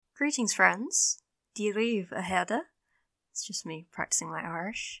Greetings, friends. Díríomh a Héada. It's just me practicing my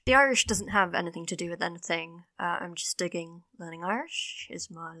Irish. The Irish doesn't have anything to do with anything. I'm just digging learning Irish.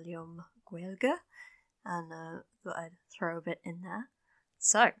 Is my liom Gaeilge, and thought I'd throw a bit in there.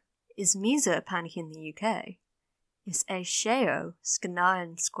 So, is Misa panic in the UK? Is é Sheo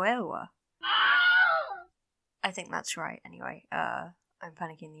Skanayan Squelwa? I think that's right. Anyway, I'm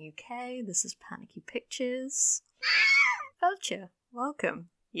Panicky in the UK. This is Panicky Pictures. Felcher, welcome.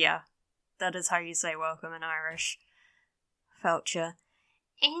 Yeah, that is how you say welcome in Irish. Felcher.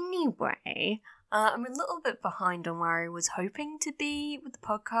 Anyway, I'm a little bit behind on where I was hoping to be with the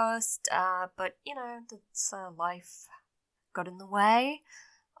podcast, but, you know, that's life got in the way.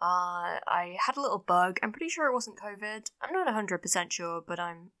 I had a little bug. I'm pretty sure it wasn't COVID. I'm not 100% sure, but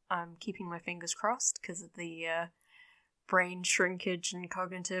I'm keeping my fingers crossed because of the brain shrinkage and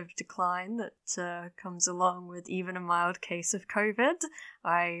cognitive decline that comes along with even a mild case of COVID.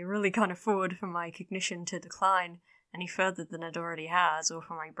 I really can't afford for my cognition to decline any further than it already has, or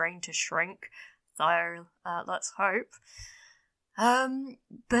for my brain to shrink. So let's hope.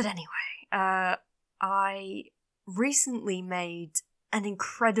 But anyway, I recently made an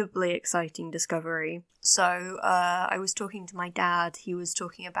incredibly exciting discovery. So I was talking to my dad. He was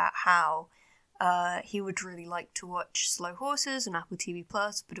talking about how he would really like to watch Slow Horses on Apple TV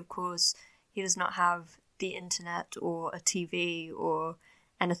Plus, but of course he does not have the internet or a TV or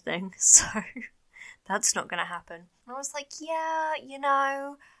anything, so that's not going to happen. And I was like, yeah, you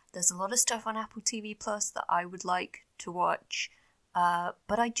know, there's a lot of stuff on Apple TV Plus that I would like to watch,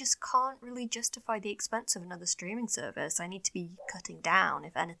 but I just can't really justify the expense of another streaming service. I need to be cutting down,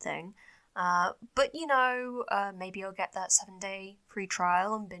 if anything. But, you know, maybe I'll get that 7-day free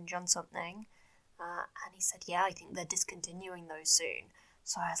trial and binge on something. And he said, yeah, I think they're discontinuing those soon.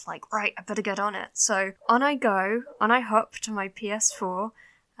 So I was like, right, I better get on it. So on I go, on I hop to my PS4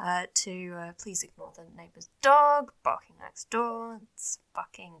 to please ignore the neighbour's dog barking next door. It's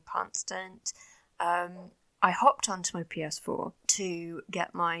fucking constant. I hopped onto my PS4 to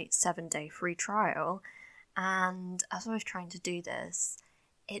get my 7-day free trial. And as I was trying to do this,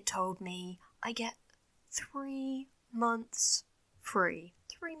 it told me I get 3 months free.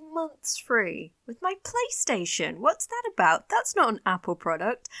 3 months free with my PlayStation. What's that about? That's not an Apple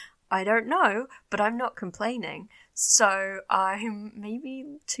product. I don't know, but I'm not complaining. So I'm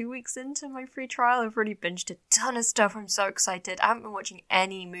maybe 2 weeks into my free trial. I've already binged a ton of stuff. I'm so excited. I haven't been watching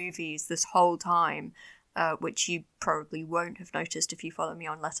any movies this whole time, which you probably won't have noticed if you follow me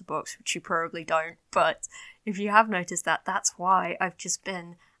on Letterboxd, which you probably don't. But if you have noticed that, that's why I've just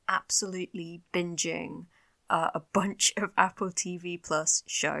been absolutely binging a bunch of Apple TV Plus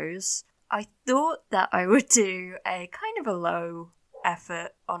shows. I thought that I would do a kind of a low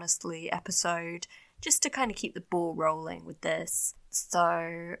effort, honestly, episode, just to kind of keep the ball rolling with this.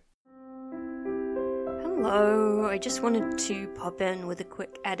 So, hello, I just wanted to pop in with a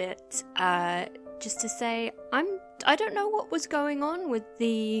quick edit, just to say I don't know what was going on with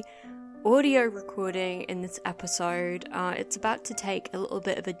the audio recording in this episode. It's about to take a little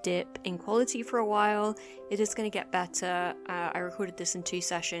bit of a dip in quality for a while. It is going to get better. I recorded this in 2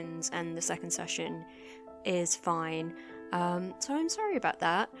 sessions and the second session is fine. So I'm sorry about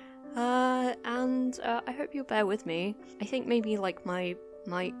that. And I hope you'll bear with me. I think maybe like my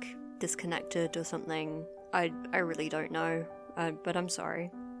mic disconnected or something. I really don't know. But I'm sorry.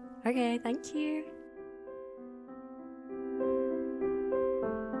 Okay, thank you.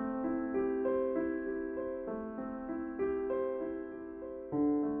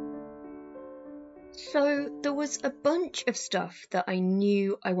 So there was a bunch of stuff that I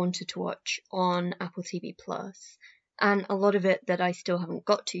knew I wanted to watch on Apple TV Plus, and a lot of it that I still haven't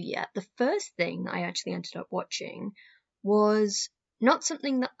got to yet. The first thing that I actually ended up watching was not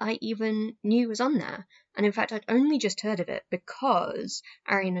something that I even knew was on there, and in fact I'd only just heard of it because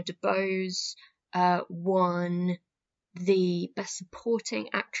Ariana DeBose won the Best Supporting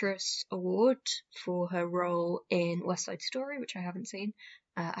Actress award for her role in West Side Story, which I haven't seen.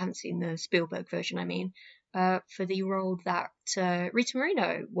 I haven't seen the Spielberg version, for the role that Rita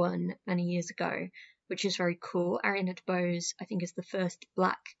Moreno won many years ago, which is very cool. Ariana DeBose, I think, is the first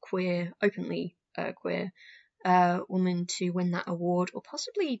black queer, openly queer, woman to win that award, or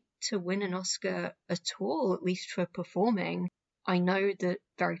possibly to win an Oscar at all, at least for performing. I know that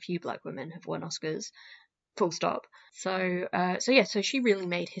very few black women have won Oscars. Full stop. So she really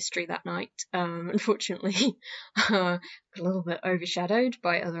made history that night. Unfortunately, a little bit overshadowed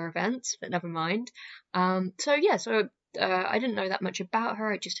by other events, but never mind. I didn't know that much about her.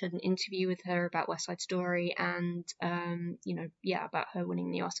 I just heard an interview with her about West Side Story and, about her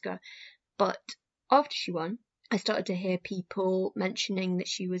winning the Oscar. But after she won, I started to hear people mentioning that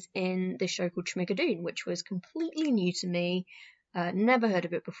she was in this show called Schmigadoon, which was completely new to me. Never heard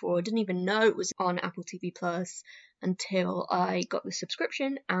of it before, didn't even know it was on Apple TV Plus until I got the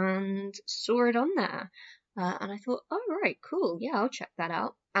subscription and saw it on there. And I thought, oh, right, cool, yeah, I'll check that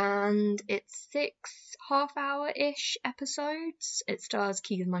out. And it's 6 half-hour-ish episodes. It stars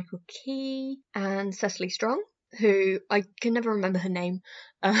Keegan-Michael Key and Cecily Strong, who I can never remember her name.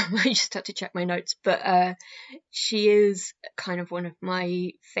 I just had to check my notes, but she is kind of one of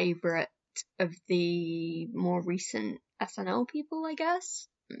my favourite of the more recent SNL people, I guess.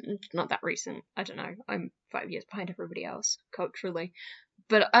 Not that recent, I don't know. I'm 5 years behind everybody else culturally,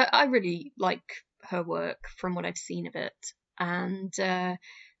 but I really like her work from what I've seen of it. And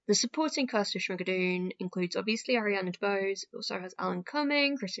the supporting cast of Schmigadoon includes obviously Ariana DeBose. It also has Alan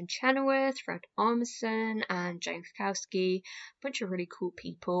Cumming, Kristen Chenoweth, Fred Armisen, and Jane Krakowski. A bunch of really cool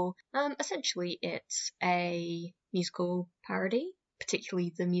people. Essentially, it's a musical parody,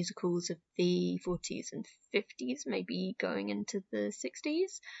 particularly the musicals of the 40s and 50s, maybe going into the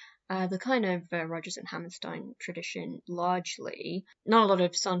 60s. The kind of Rodgers and Hammerstein tradition, largely. Not a lot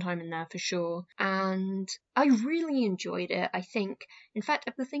of Sondheim in there for sure. And I really enjoyed it. I think, in fact,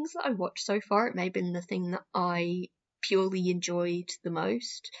 of the things that I watched so far, it may have been the thing that I purely enjoyed the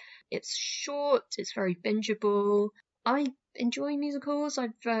most. It's short, it's very bingeable. I enjoy musicals.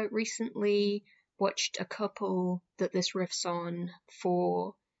 I've recently watched a couple that this riffs on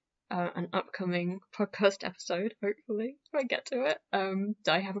for an upcoming podcast episode, hopefully, if I get to it.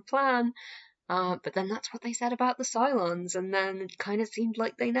 I have a plan. But then that's what they said about the Cylons, and then it kind of seemed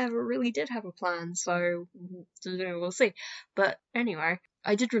like they never really did have a plan, so we'll see. But anyway,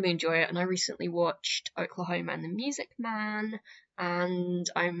 I did really enjoy it, and I recently watched Oklahoma and the Music Man, and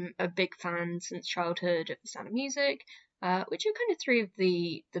I'm a big fan since childhood of The Sound of Music, which are kind of 3 of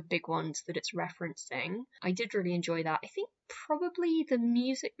the big ones that it's referencing. I did really enjoy that. I think probably The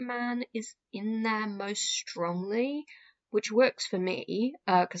Music Man is in there most strongly, which works for me,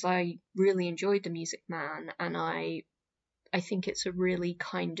 because I really enjoyed The Music Man, and I think it's a really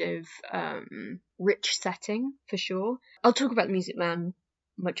kind of rich setting, for sure. I'll talk about The Music Man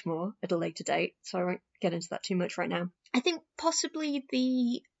much more at a later date, so I won't get into that too much right now. I think possibly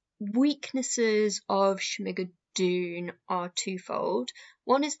the weaknesses of Schmigadoon are twofold.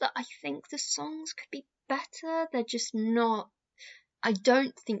 One is that I think the songs could be better. They're just not... I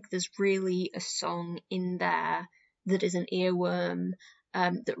don't think there's really a song in there that is an earworm,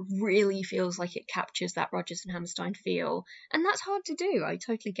 that really feels like it captures that Rodgers and Hammerstein feel. And that's hard to do, I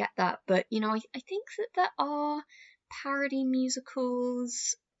totally get that. But, you know, I think that there are parody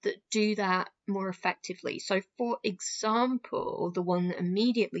musicals that do that more effectively. So, for example, the one that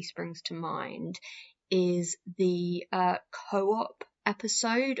immediately springs to mind is the Co-op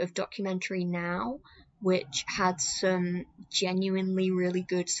episode of Documentary Now, which had some genuinely really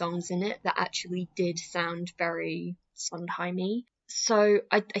good songs in it that actually did sound very Sondheim-y. So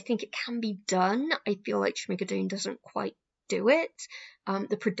I think it can be done. I feel like Schmigadoon doesn't quite do it.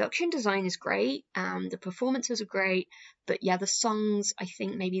 The production design is great, the performances are great, but yeah, the songs I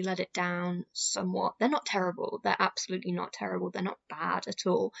think maybe let it down somewhat. They're not terrible, they're absolutely not terrible, they're not bad at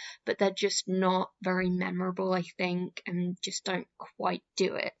all, but they're just not very memorable, I think, and just don't quite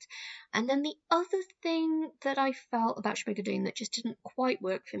do it. And then the other thing that I felt about Schmigadoon that just didn't quite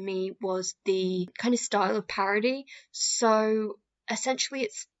work for me was the kind of style of parody. So essentially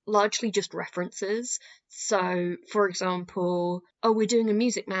it's largely just references. So, for example, we're doing a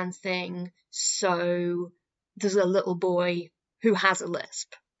Music Man thing, so there's a little boy who has a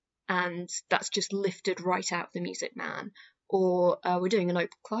lisp, and that's just lifted right out of the Music Man. Or we're doing an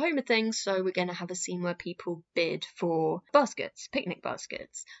Oklahoma thing, so we're going to have a scene where people bid for baskets, picnic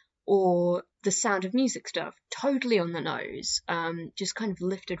baskets. Or the Sound of Music stuff, totally on the nose, just kind of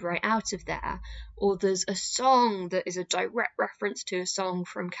lifted right out of there. Or there's a song that is a direct reference to a song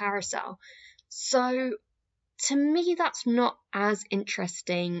from Carousel. So to me, that's not as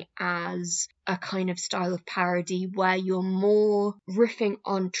interesting as a kind of style of parody where you're more riffing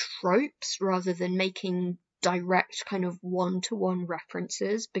on tropes rather than making direct kind of one-to-one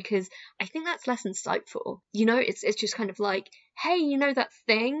references, because I think that's less insightful. You know, it's just kind of like, hey, you know that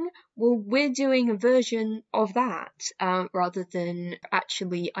thing? Well, we're doing a version of that, rather than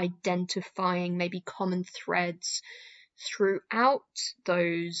actually identifying maybe common threads throughout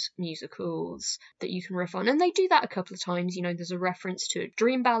those musicals that you can riff on. And they do that a couple of times. You know, there's a reference to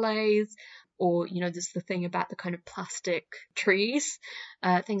dream ballets, or, you know, there's the thing about the kind of plastic trees,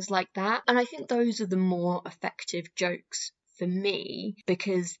 things like that. And I think those are the more effective jokes for me,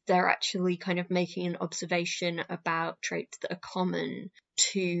 because they're actually kind of making an observation about traits that are common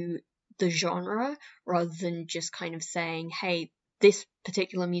to the genre rather than just kind of saying, hey, this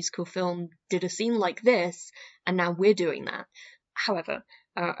particular musical film did a scene like this, and now we're doing that. However,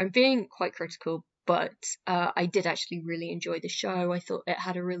 I'm being quite critical, but I did actually really enjoy the show. I thought it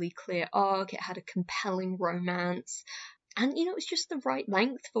had a really clear arc, it had a compelling romance, and, it was just the right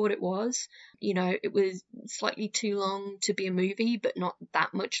length for what it was. It was slightly too long to be a movie, but not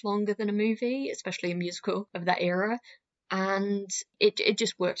that much longer than a movie, especially a musical of that era. And it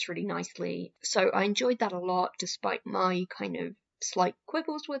just works really nicely. So I enjoyed that a lot, despite my kind of slight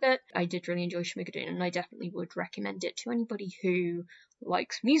quibbles with it. I did really enjoy Schmigadoon, and I definitely would recommend it to anybody who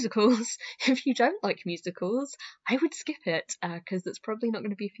likes musicals. If you don't like musicals, I would skip it, because it's probably not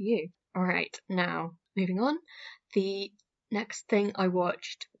going to be for you. Alright, now, moving on. The next thing I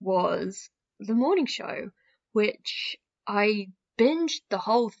watched was The Morning Show, which I binged the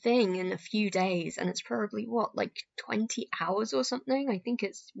whole thing in a few days, and it's probably, 20 hours or something? I think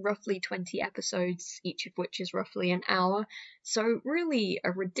it's roughly 20 episodes, each of which is roughly an hour. So really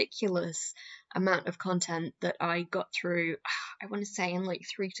a ridiculous amount of content that I got through, I want to say in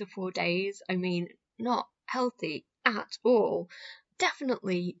 3 to 4 days. I mean, not healthy at all.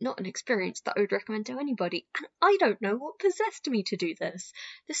 Definitely not an experience that I would recommend to anybody, and I don't know what possessed me to do this.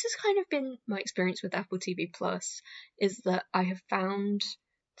 This has kind of been my experience with Apple TV Plus, is that I have found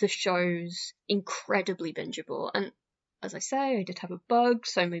the shows incredibly bingeable, and as I say, I did have a bug,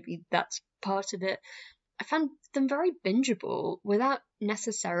 so maybe that's part of it. I found them very bingeable without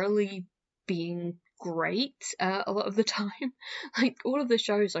necessarily being great a lot of the time. All of the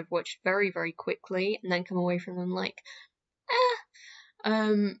shows I've watched very, very quickly and then come away from them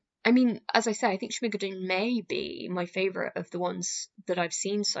I mean, as I say, I think Schmigadoon may be my favourite of the ones that I've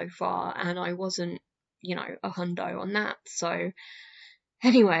seen so far, and I wasn't, a hundo on that. So,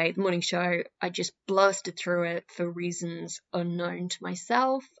 anyway, The Morning Show, I just blasted through it for reasons unknown to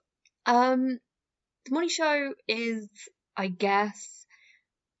myself. The Morning Show is, I guess,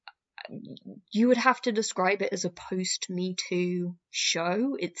 you would have to describe it as a post-Me Too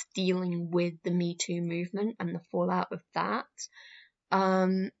show. It's dealing with the Me Too movement and the fallout of that.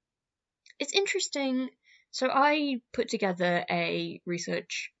 It's interesting. So I put together a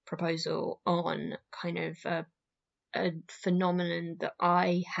research proposal on kind of a phenomenon that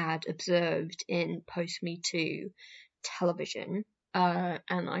I had observed in post-Me Too television, and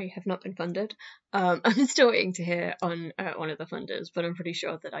I have not been funded. I'm still waiting to hear on one of the funders, but I'm pretty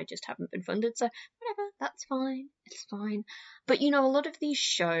sure that I just haven't been funded, so whatever, that's fine, it's fine. But a lot of these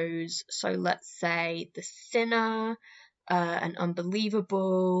shows, so let's say The Sinner, and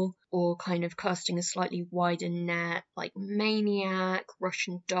Unbelievable, or kind of casting a slightly wider net, like Maniac,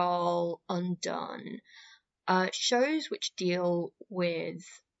 Russian Doll, Undone, shows which deal with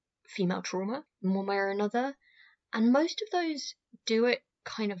female trauma in one way or another, and most of those do it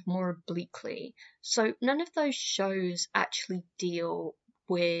kind of more obliquely. So none of those shows actually deal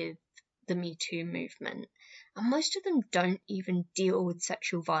with the Me Too movement. And most of them don't even deal with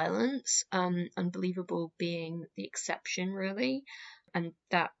sexual violence, Unbelievable being the exception, really. And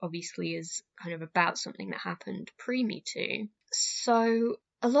that obviously is kind of about something that happened pre-Me Too. So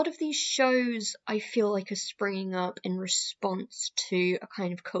a lot of these shows I feel like are springing up in response to a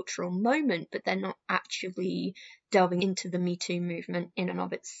kind of cultural moment, but they're not actually delving into the Me Too movement in and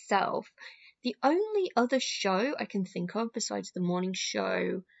of itself. The only other show I can think of besides The Morning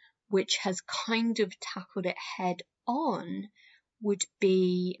Show which has kind of tackled it head on would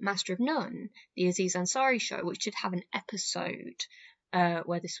be Master of None, the Aziz Ansari show, which did have an episode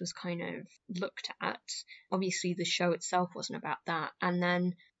where this was kind of looked at. Obviously, the show itself wasn't about that. And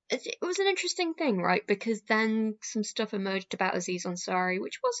then it was an interesting thing, right? Because then some stuff emerged about Aziz Ansari,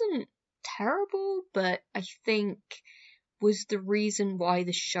 which wasn't terrible, but I think was the reason why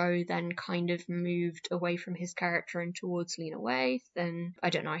the show then kind of moved away from his character and towards Lena Waithe. And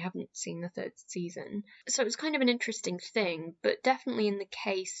I don't know, I haven't seen the third season. So it was kind of an interesting thing, but definitely in the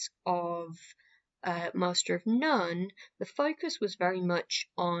case of Master of None, the focus was very much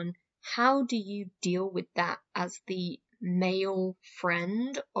on how do you deal with that as the male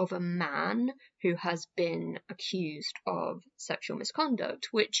friend of a man who has been accused of sexual misconduct,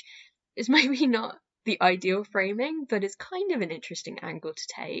 which is maybe not the ideal framing, but is kind of an interesting angle to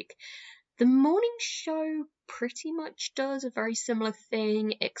take. The Morning Show pretty much does a very similar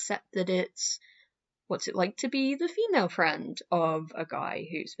thing, except that it's what's it like to be the female friend of a guy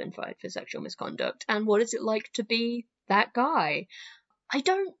who's been fired for sexual misconduct, and what is it like to be that guy? I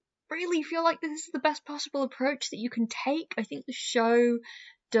don't really feel like this is the best possible approach that you can take. I think the show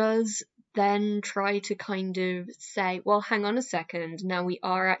does then try to kind of say, well, hang on a second, now we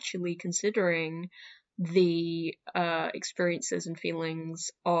are actually considering the experiences and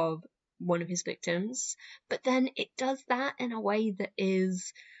feelings of one of his victims, but then it does that in a way that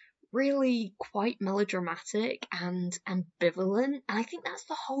is really quite melodramatic and ambivalent. And I think that's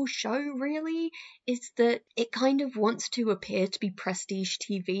the whole show, really, is that it kind of wants to appear to be prestige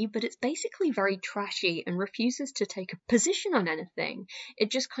TV, but it's basically very trashy and refuses to take a position on anything.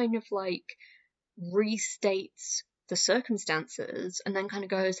 It just kind of like restates the circumstances and then kind of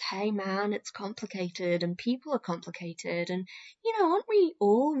goes, hey man, it's complicated and people are complicated, and aren't we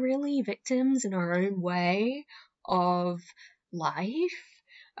all really victims in our own way of life?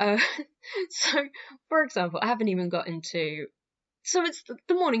 So, for example, I haven't even got into... So it's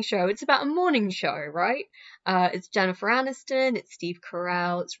the morning show. It's about a morning show, right? It's Jennifer Aniston, it's Steve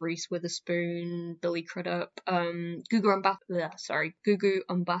Carell, it's Reese Witherspoon, Billy Crudup, Gugu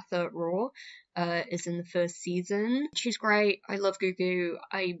Mbatha-Raw is in the first season. She's great. I love Gugu.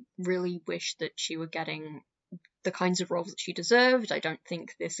 I really wish that she were getting the kinds of roles that she deserved. I don't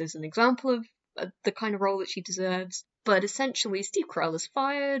think this is an example of the kind of role that she deserves. But essentially, Steve Carell is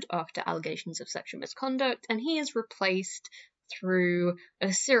fired after allegations of sexual misconduct, and he is replaced through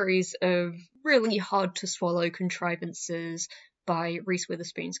a series of really hard-to-swallow contrivances by Reese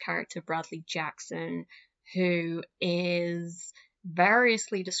Witherspoon's character, Bradley Jackson, who is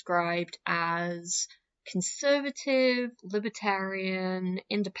variously described as conservative, libertarian,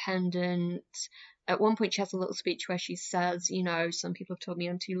 independent. At one point, she has a little speech where she says, some people have told me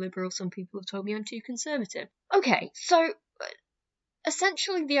I'm too liberal, some people have told me I'm too conservative. Okay, so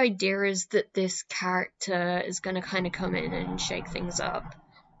essentially the idea is that this character is going to kind of come in and shake things up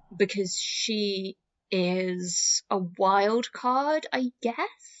because she is a wild card, I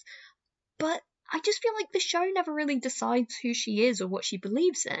guess, but I just feel like the show never really decides who she is or what she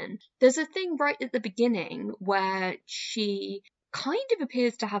believes in. There's a thing right at the beginning where she kind of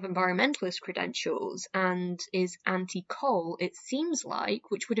appears to have environmentalist credentials and is anti-coal, it seems like,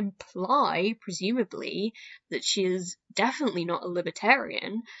 which would imply, presumably, that she is definitely not a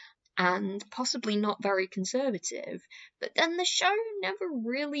libertarian and possibly not very conservative. But then the show never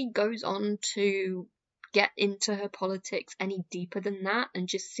really goes on to get into her politics any deeper than that, and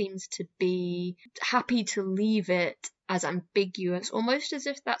just seems to be happy to leave it as ambiguous, almost as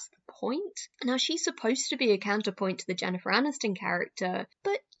if that's the point. Now, she's supposed to be a counterpoint to the Jennifer Aniston character,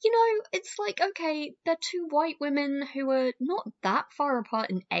 but, it's like, okay, they're two white women who are not that far apart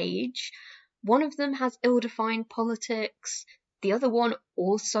in age. One of them has ill-defined politics. The other one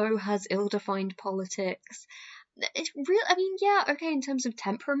also has ill-defined politics. It's real. I mean, yeah, okay, in terms of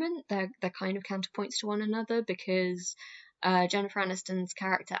temperament, they're kind of counterpoints to one another, because Jennifer Aniston's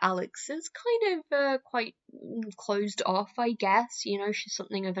character Alex is kind of quite closed off, I guess. She's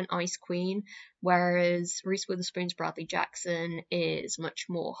something of an ice queen, whereas Reese Witherspoon's Bradley Jackson is much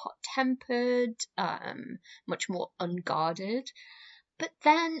more hot-tempered, much more unguarded. But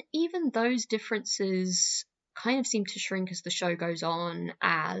then even those differences kind of seem to shrink as the show goes on,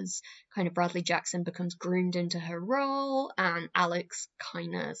 as kind of Bradley Jackson becomes groomed into her role and Alex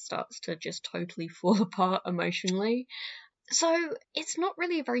kind of starts to just totally fall apart emotionally. So it's not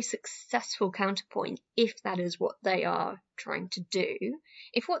really a very successful counterpoint if that is what they are trying to do.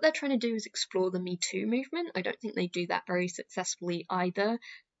 If what they're trying to do is explore the Me Too movement, I don't think they do that very successfully either.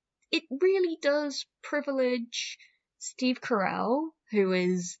 It really does privilege Steve Carell, who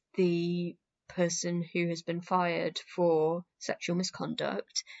is the person who has been fired for sexual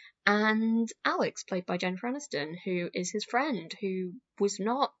misconduct, and Alex, played by Jennifer Aniston, who is his friend, who was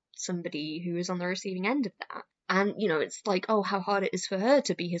not somebody who was on the receiving end of that. And, it's like, oh, how hard it is for her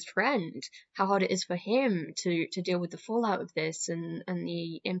to be his friend, how hard it is for him to deal with the fallout of this and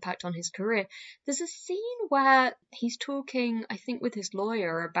the impact on his career. There's a scene where he's talking, I think, with his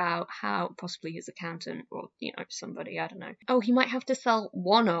lawyer about how, possibly his accountant, or, somebody, I don't know. Oh, he might have to sell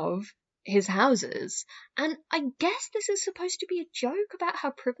one of his houses. And I guess this is supposed to be a joke about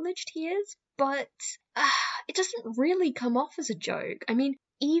how privileged he is, but it doesn't really come off as a joke. I mean,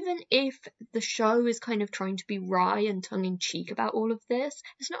 even if the show is kind of trying to be wry and tongue-in-cheek about all of this,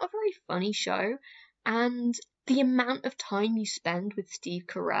 it's not a very funny show, and the amount of time you spend with Steve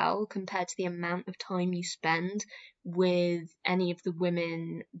Carell compared to the amount of time you spend with any of the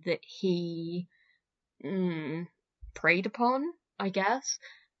women that he preyed upon, I guess,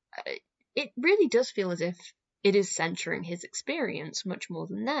 it really does feel as if it is centering his experience much more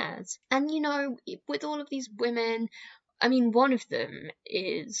than theirs. And, with all of these women, I mean, one of them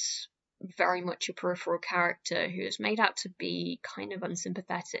is very much a peripheral character who is made out to be kind of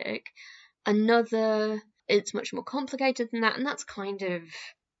unsympathetic. Another, it's much more complicated than that, and that's kind of...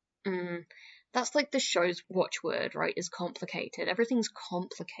 that's like the show's watchword, right, is complicated. Everything's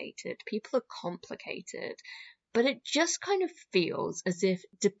complicated. People are complicated. but it just kind of feels as if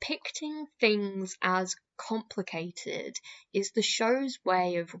depicting things as complicated is the show's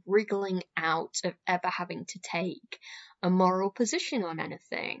way of wriggling out of ever having to take a moral position on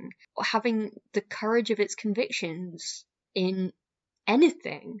anything, or having the courage of its convictions in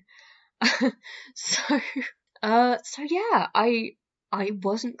anything. So yeah, I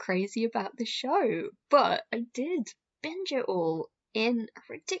wasn't crazy about the show, but I did binge it all in a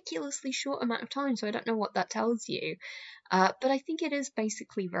ridiculously short amount of time, so I don't know what that tells you. But I think it is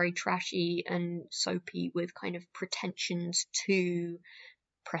basically very trashy and soapy with kind of pretensions to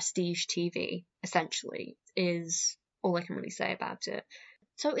prestige TV, essentially, is all I can really say about it.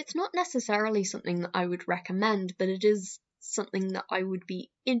 So it's not necessarily something that I would recommend, but it is something that I would be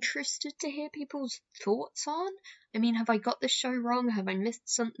interested to hear people's thoughts on. I mean, have I got the show wrong? Have I missed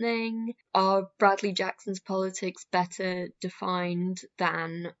something? Are Bradley Jackson's politics better defined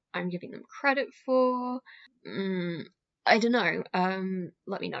than I'm giving them credit for? I don't know.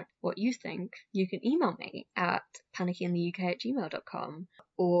 Let me know what you think. You can email me at panicyintheuk@gmail.com,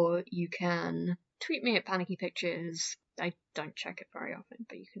 or you can tweet me at panicypictures. I don't check it very often,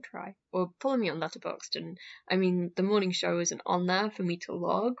 but you can try. Or follow me on Letterboxd, and I mean, the morning show isn't on there for me to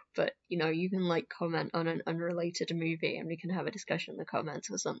log, but, you know, you can, like, comment on an unrelated movie, and we can have a discussion in the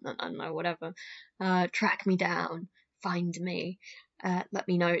comments or something, I don't know, whatever. Track me down, find me, let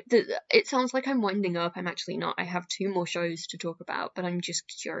me know. It sounds like I'm winding up. I'm actually not. I have 2 more shows to talk about, but I'm just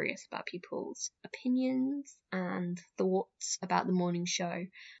curious about people's opinions and thoughts about the morning show.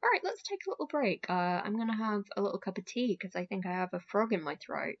 Alright, let's take a little break. I'm gonna have a little cup of tea because I think I have a frog in my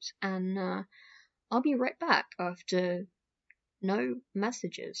throat, and I'll be right back after no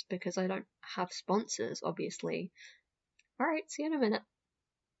messages because I don't have sponsors, obviously. Alright, see you in a minute.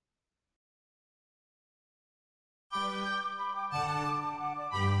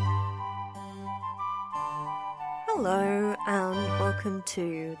 Hello, and welcome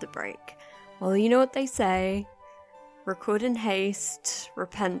to The Break. Well, you know what they say, record in haste,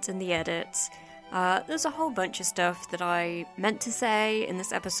 repent in the edit. There's a whole bunch of stuff that I meant to say in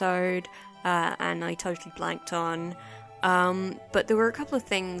this episode, and I totally blanked on. But there were a couple of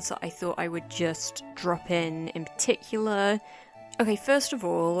things that I thought I would just drop in particular. Okay, first of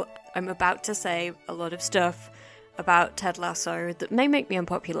all, I'm about to say a lot of stuff about Ted Lasso that may make me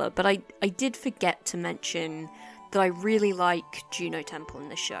unpopular, but I did forget to mention that I really like Juno Temple in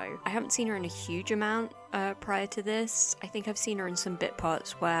the show. I haven't seen her in a huge amount prior to this. I think I've seen her in some bit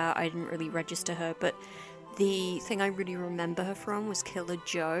parts where I didn't really register her, but the thing I really remember her from was Killer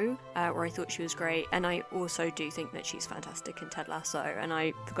Joe, where I thought she was great, and I also do think that she's fantastic in Ted Lasso, and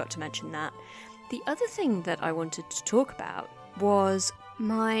I forgot to mention that. The other thing that I wanted to talk about was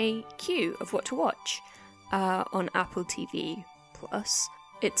my queue of what to watch on Apple TV+.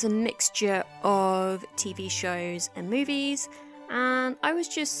 It's a mixture of TV shows and movies, and I was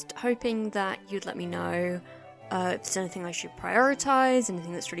just hoping that you'd let me know if there's anything I should prioritise,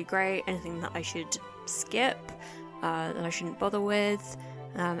 anything that's really great, anything that I should skip, that I shouldn't bother with,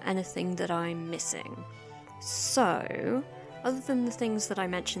 anything that I'm missing. So, other than the things that I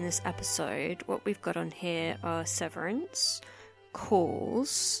mentioned in this episode, what we've got on here are Severance,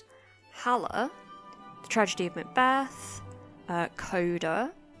 Calls, Haller, The Tragedy of Macbeth,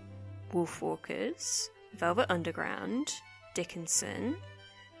 Coda, Wolfwalkers, Velvet Underground, Dickinson,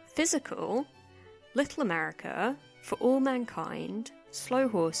 Physical, Little America, For All Mankind, Slow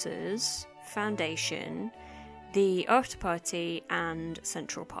Horses, Foundation, The After Party, and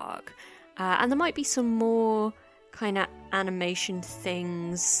Central Park. And there might be some more kind of animation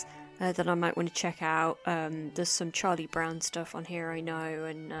things that I might want to check out. There's some Charlie Brown stuff on here, I know,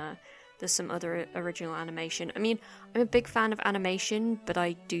 and there's some other original animation. I mean, I'm a big fan of animation, but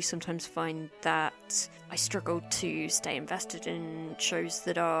I do sometimes find that I struggle to stay invested in shows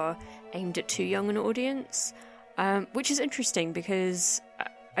that are aimed at too young an audience, which is interesting because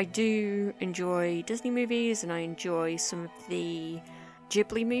I do enjoy Disney movies, and I enjoy some of the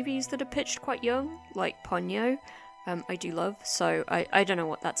Ghibli movies that are pitched quite young, like Ponyo. I do love, so I don't know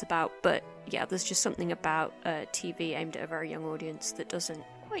what that's about, but yeah, there's just something about TV aimed at a very young audience that doesn't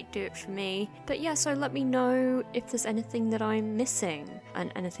quite do it for me. But yeah, so let me know if there's anything that I'm missing,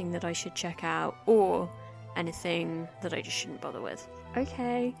 and anything that I should check out, or anything that I just shouldn't bother with.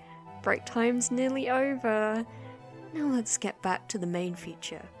 Okay, break time's nearly over. Now let's get back to the main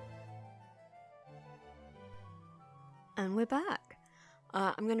feature. And we're back.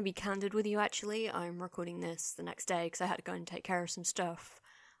 I'm going to be candid with you, actually. I'm recording this the next day because I had to go and take care of some stuff.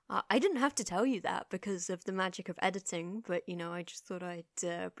 I didn't have to tell you that because of the magic of editing, but, you know, I just thought I'd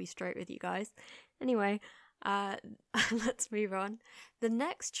be straight with you guys. Anyway, Uh, let's move on. The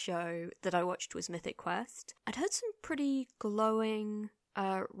next show that I watched was Mythic Quest. I'd heard some pretty glowing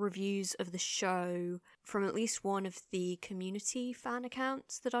reviews of the show from at least one of the community fan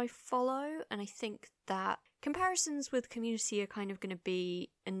accounts that I follow, and I think that comparisons with Community are kind of going to be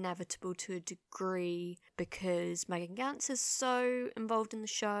inevitable to a degree because Megan Gantz is so involved in the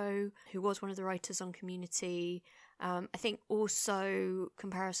show, who was one of the writers on Community. I think also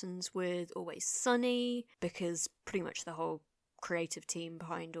comparisons with Always Sunny, because pretty much the whole creative team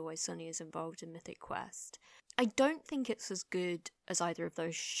behind Always Sunny is involved in Mythic Quest. I don't think it's as good as either of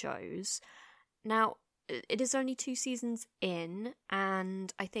those shows. Now, it is only 2 seasons in,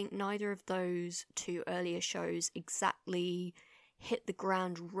 and I think neither of those 2 earlier shows exactly hit the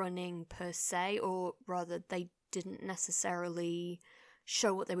ground running per se, or rather, they didn't necessarily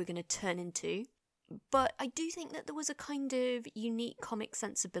show what they were going to turn into. But I do think that there was a kind of unique comic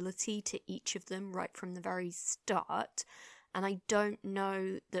sensibility to each of them right from the very start, and I don't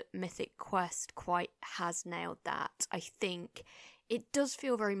know that Mythic Quest quite has nailed that. I think it does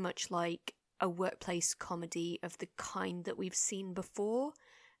feel very much like a workplace comedy of the kind that we've seen before,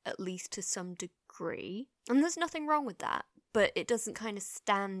 at least to some degree. And there's nothing wrong with that, but it doesn't kind of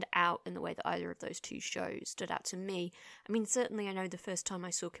stand out in the way that either of those 2 shows stood out to me. I mean, certainly I know the first time I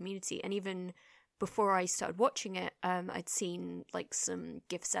saw Community, and even before I started watching it, I'd seen like some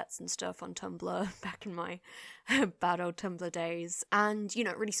gift sets and stuff on Tumblr back in my bad old Tumblr days. And, you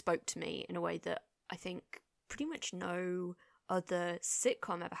know, it really spoke to me in a way that I think pretty much no other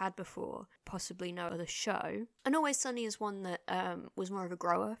sitcom ever had before, possibly no other show. And Always Sunny is one that was more of a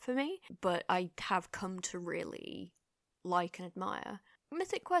grower for me, but I have come to really like and admire.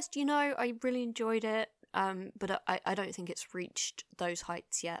 Mythic Quest, you know, I really enjoyed it, but I don't think it's reached those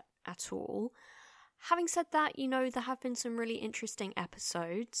heights yet at all. Having said that, you know, there have been some really interesting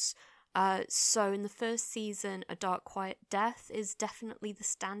episodes. So in the first season, A Dark Quiet Death is definitely the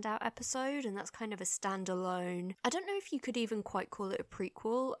standout episode, and that's kind of a standalone. I don't know if you could even quite call it a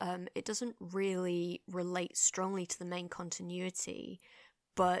prequel. It doesn't really relate strongly to the main continuity,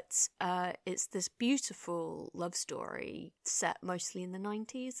 but it's this beautiful love story set mostly in the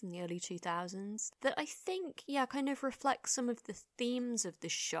 90s and the early 2000s that I think, kind of reflects some of the themes of the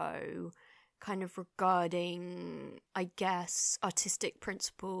show, kind of regarding, I guess, artistic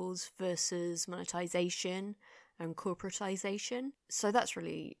principles versus monetization and corporatization. So that's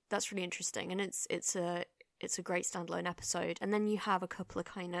really interesting, and it's a great standalone episode. And then you have a couple of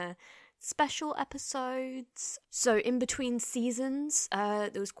kind of special episodes. So in between seasons,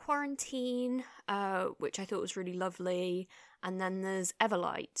 there was Quarantine, which I thought was really lovely. And then there's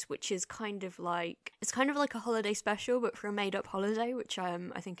Everlight, which is kind of like a holiday special, but for a made-up holiday, which I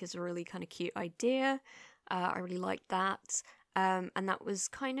think is a really kind of cute idea. I really liked that. And that was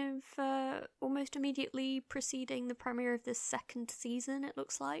kind of almost immediately preceding the premiere of the second season, it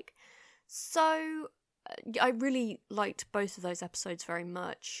looks like. So I really liked both of those episodes very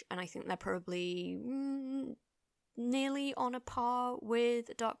much, and I think they're probably nearly on a par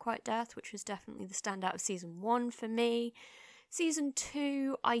with Dark Quiet Death, which was definitely the standout of season 1 for me. Season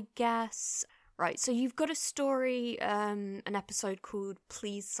 2, I guess. Right, so you've got a story, an episode called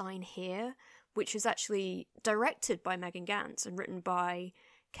Please Sign Here, which is actually directed by Megan Gantz and written by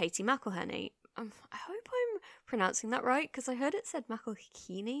Katie McElhenney. I hope I'm pronouncing that right, because I heard it said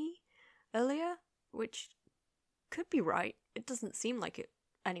McElhenney earlier, which could be right. It doesn't seem like it.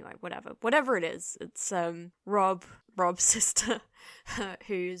 Anyway, whatever it is, it's Rob's sister,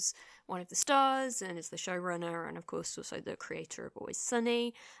 who's one of the stars and is the showrunner, and of course also the creator of Always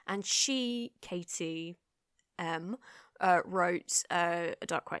Sunny. And she, Katie M, wrote A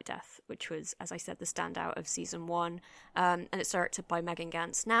Dark Quiet Death, which was, as I said, the standout of season 1, and it's directed by Megan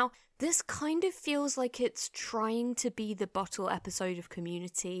Gantz. Now, this kind of feels like it's trying to be the bottle episode of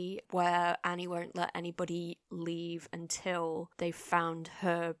Community, where Annie won't let anybody leave until they've found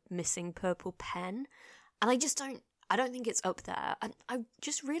her missing purple pen. And I don't think it's up there. I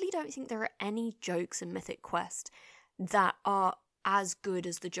just really don't think there are any jokes in Mythic Quest that are as good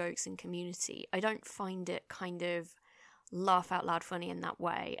as the jokes in Community. I don't find it kind of laugh out loud funny in that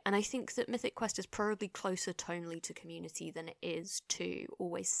way, and I think that Mythic Quest is probably closer tonally to Community than it is to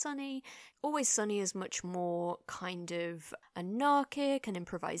Always Sunny. Always Sunny is much more kind of anarchic and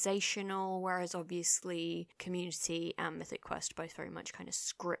improvisational, whereas obviously Community and Mythic Quest both very much kind of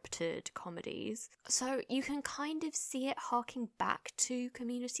scripted comedies. So you can kind of see it harking back to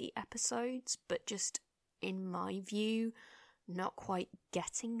Community episodes, but just in my view, not quite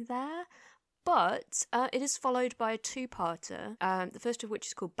getting there. But it is followed by a 2-parter, the first of which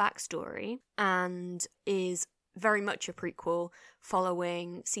is called Backstory, and is very much a prequel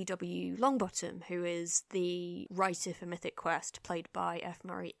following C.W. Longbottom, who is the writer for Mythic Quest, played by F.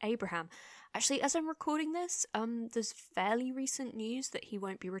 Murray Abraham. Actually, as I'm recording this, there's fairly recent news that he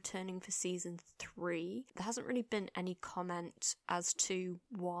won't be returning for season 3. There hasn't really been any comment as to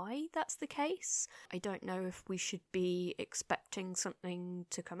why that's the case. I don't know if we should be expecting something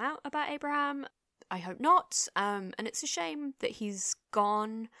to come out about Abraham. I hope not. And it's a shame that he's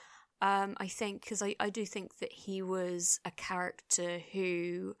gone. I think, because I do think that he was a character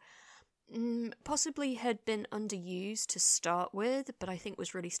who possibly had been underused to start with, but I think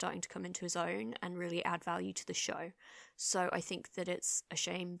was really starting to come into his own and really add value to the show. So I think that it's a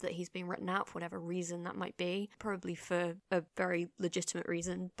shame that he's being written out for whatever reason that might be, probably for a very legitimate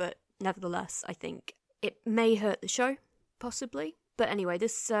reason, but nevertheless, I think it may hurt the show, possibly. But anyway,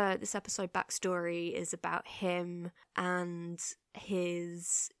 this episode backstory is about him and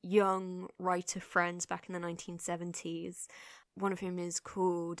his young writer friends back in the 1970s. One of whom is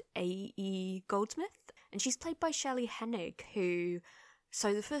called A.E. Goldsmith, and she's played by Shelley Hennig, who...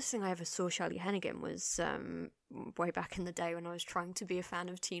 So the first thing I ever saw Shelley Hennig in was way back in the day when I was trying to be a fan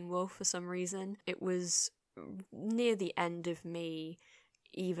of Teen Wolf for some reason. It was near the end of me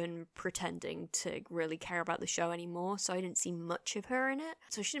even pretending to really care about the show anymore, so I didn't see much of her in it.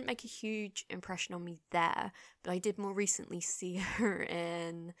 So she didn't make a huge impression on me there, but I did more recently see her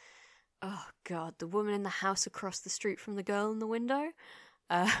in... Oh god, The Woman in the House Across the Street from the Girl in the Window.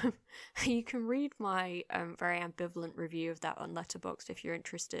 You can read my very ambivalent review of that on Letterboxd if you're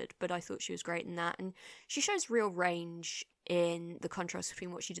interested, but I thought she was great in that, and she shows real range in the contrast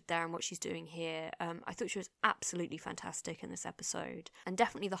between what she did there and what she's doing here. I thought she was absolutely fantastic in this episode, and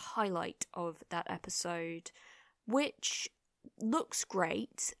definitely the highlight of that episode, which looks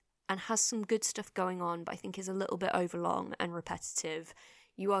great and has some good stuff going on, but I think is a little bit overlong and repetitive.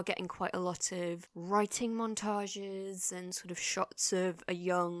 You are getting quite a lot of writing montages and sort of shots of a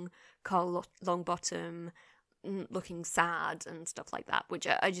young Carl Longbottom looking sad and stuff like that, which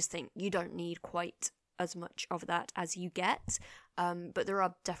I just think you don't need quite as much of that as you get. But there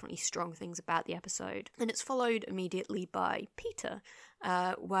are definitely strong things about the episode. And it's followed immediately by Peter,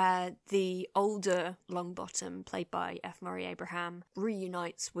 where the older Longbottom, played by F. Murray Abraham,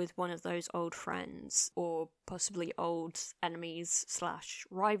 reunites with one of those old friends, or possibly old enemies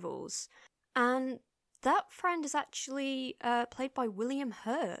 / rivals. And that friend is actually played by William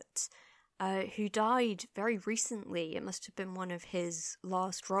Hurt, who died very recently. It must have been one of his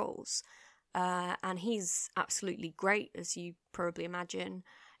last roles. And he's absolutely great, as you probably imagine.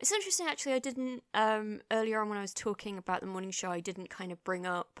 It's interesting, actually, I didn't, earlier on when I was talking about the morning show, I didn't kind of bring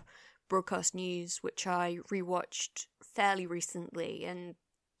up Broadcast News, which I rewatched fairly recently, and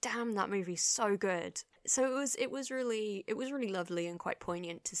damn, that movie's so good. So it was really lovely and quite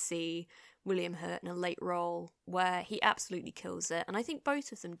poignant to see William Hurt in a late role where he absolutely kills it, and I think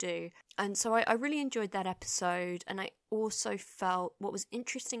both of them do. And so I really enjoyed that episode, and I also felt what was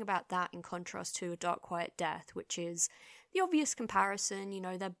interesting about that in contrast to A Dark Quiet Death, which is the obvious comparison. You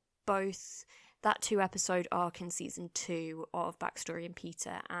know, they're both that 2-episode arc in season 2 of Backstory and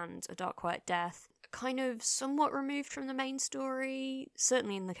Peter, and A Dark Quiet Death, kind of somewhat removed from the main story,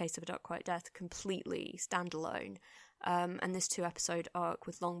 certainly in the case of A Dark Quiet Death, completely standalone. And this 2-episode arc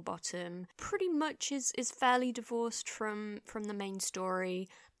with Longbottom pretty much is fairly divorced from the main story,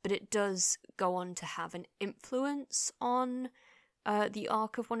 but it does go on to have an influence on the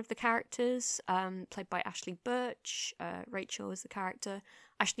arc of one of the characters, played by Ashley Birch. Rachel is the character.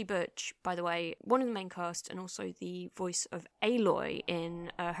 Ashley Birch, by the way, one of the main cast and also the voice of Aloy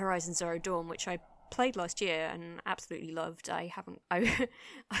in Horizon Zero Dawn, which I played last year and absolutely loved. I'm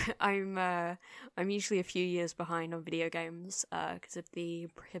usually a few years behind on video games because of the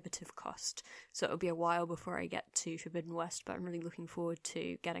prohibitive cost, so it'll be a while before I get to Forbidden West, but I'm really looking forward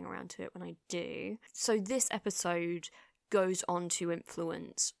to getting around to it when I do. So this episode goes on to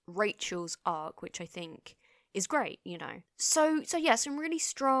influence Rachel's arc, which I think is great, you know. So yeah, some really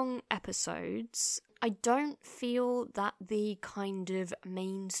strong episodes. I don't feel that the kind of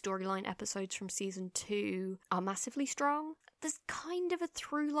main storyline episodes from season 2 are massively strong. There's kind of a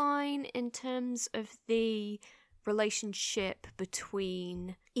through line in terms of the relationship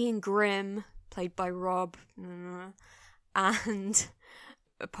between Ian Grimm, played by Rob, and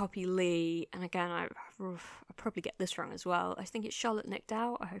Poppy Lee, and again, I probably get this wrong as well. I think it's Charlotte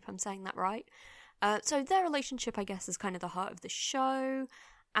Nickdow. I hope I'm saying that right. So their relationship, I guess, is kind of the heart of the show,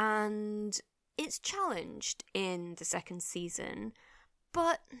 and it's challenged in the second season,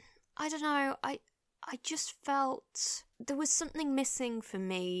 but I don't know, I just felt there was something missing for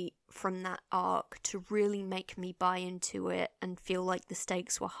me from that arc to really make me buy into it and feel like the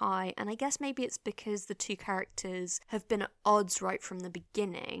stakes were high. And I guess maybe it's because the two characters have been at odds right from the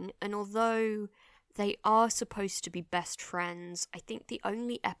beginning, and although they are supposed to be best friends, I think the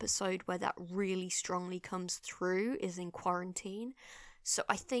only episode where that really strongly comes through is in Quarantine. So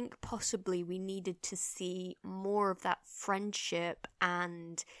I think possibly we needed to see more of that friendship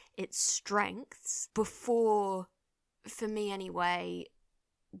and its strengths before, for me anyway,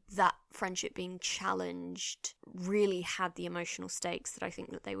 that friendship being challenged really had the emotional stakes that I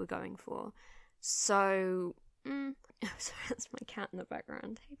think that they were going for. So, sorry, that's my cat in the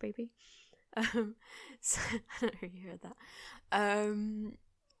background. Hey, baby. So, I don't know if you heard that.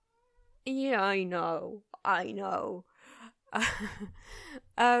 Yeah, I know.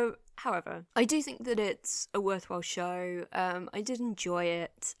 However, I do think that it's a worthwhile show. I did enjoy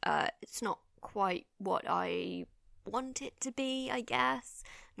it. It's not quite what I want it to be, I guess.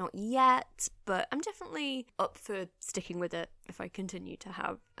 Not yet, but I'm definitely up for sticking with it if I continue to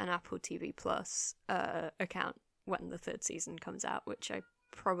have an Apple TV Plus account when the third season comes out, which I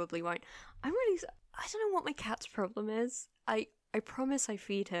probably won't. I don't know what my cat's problem is. I promise I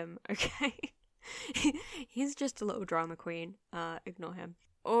feed him, okay? He's just a little drama queen. Ignore him.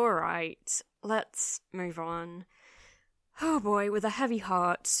 Alright, let's move on. Oh boy, with a heavy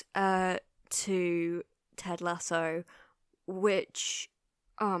heart, to Ted Lasso, which,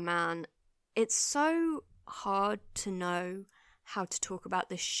 oh man, it's so hard to know how to talk about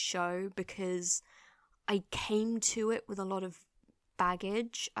this show because I came to it with a lot of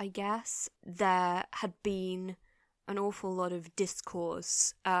baggage, I guess. There had been an awful lot of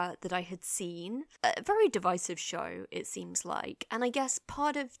discourse that I had seen. A very divisive show, it seems like. And I guess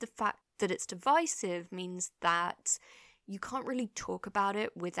part of the fact that it's divisive means that you can't really talk about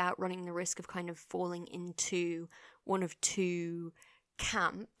it without running the risk of kind of falling into one of two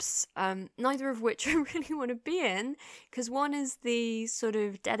camps, neither of which I really want to be in, because one is the sort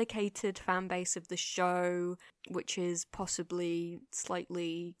of dedicated fan base of the show, which is possibly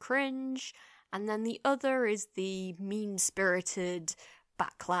slightly cringe, and then the other is the mean-spirited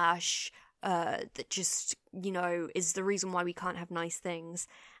backlash that just, is the reason why we can't have nice things.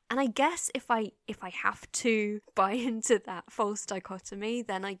 And I guess if I have to buy into that false dichotomy,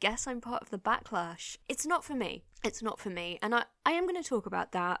 then I guess I'm part of the backlash. It's not for me. And I am going to talk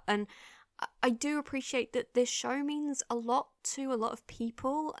about that. And I do appreciate that this show means a lot to a lot of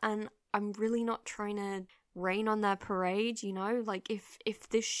people. And I'm really not trying to rain on their parade, Like, if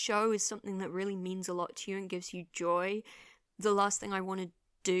this show is something that really means a lot to you and gives you joy, the last thing I want to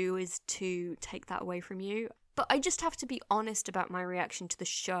do is to take that away from you. But I just have to be honest about my reaction to the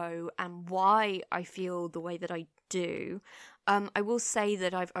show and why I feel the way that I do. I will say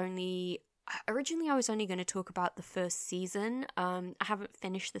that originally I was only going to talk about the first season. I haven't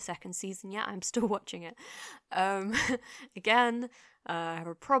finished the second season yet. I'm still watching it. Again, I have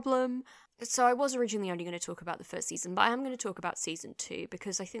a problem. So I was originally only going to talk about the first season, but I am going to talk about season 2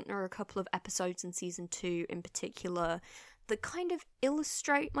 because I think there are a couple of episodes in season 2 in particular that kind of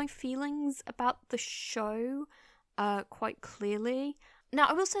illustrate my feelings about the show quite clearly. Now,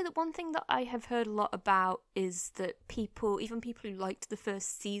 I will say that one thing that I have heard a lot about is that even people who liked the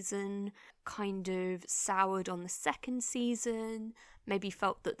first season kind of soured on the second season, maybe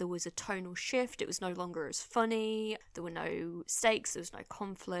felt that there was a tonal shift, it was no longer as funny, there were no stakes, there was no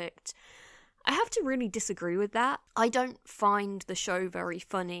conflict. I have to really disagree with that. I don't find the show very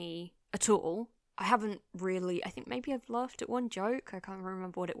funny at all. I haven't really, I think maybe I've laughed at one joke, I can't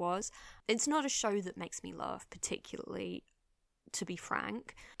remember what it was. It's not a show that makes me laugh particularly, to be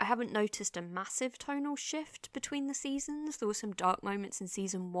frank. I haven't noticed a massive tonal shift between the seasons. There were some dark moments in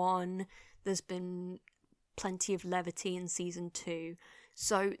season 1, there's been plenty of levity in season 2,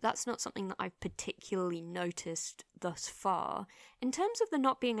 so that's not something that I've particularly noticed thus far. In terms of there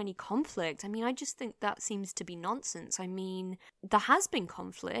not being any conflict, I just think that seems to be nonsense. There has been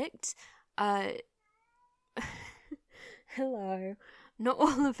conflict, hello. Not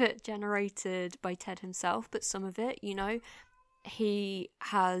all of it generated by Ted himself, but some of it, He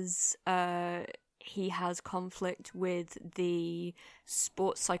has conflict with the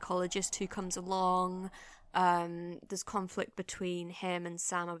sports psychologist who comes along. There's conflict between him and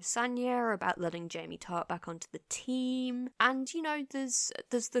Sam Obisanya about letting Jamie Tart back onto the team. And,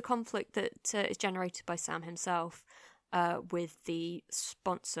 there's the conflict that is generated by Sam himself with the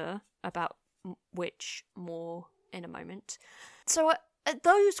sponsor, about which more in a moment. So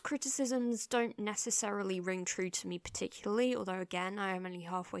those criticisms don't necessarily ring true to me particularly, although again, I am only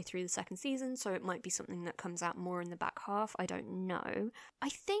halfway through the second season, so it might be something that comes out more in the back half, I don't know. I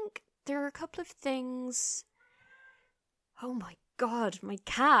think there are a couple of things... Oh my god, my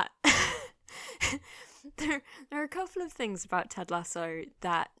cat! there are a couple of things about Ted Lasso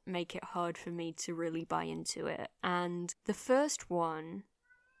that make it hard for me to really buy into it. And the first one,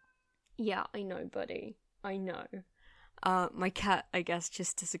 yeah, I know, buddy. I know. My cat, I guess,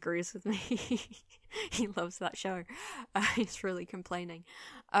 just disagrees with me. He loves that show. He's really complaining.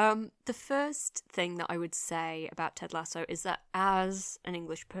 The first thing that I would say about Ted Lasso is that as an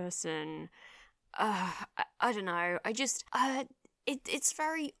English person, I don't know, it's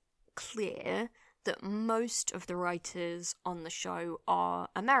very clear that most of the writers on the show are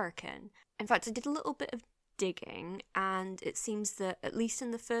American. In fact, I did a little bit of digging, and it seems that at least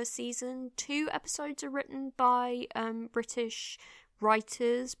in the first season, 2 episodes are written by British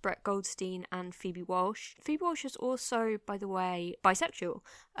writers, Brett Goldstein and Phoebe Walsh. Phoebe Walsh is also, by the way, bisexual,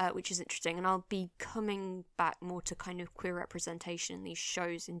 which is interesting, and I'll be coming back more to kind of queer representation in these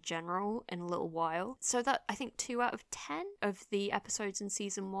shows in general in a little while. So that, I think 2 out of 10 of the episodes in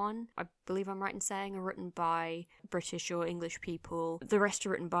season 1, I believe I'm right in saying, are written by British or English people. The rest are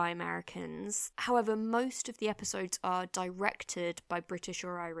written by Americans. However, most of the episodes are directed by British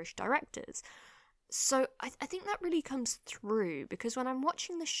or Irish directors. So I think that really comes through, because when I'm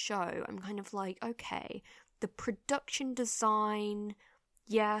watching the show, I'm kind of like, okay, the production design,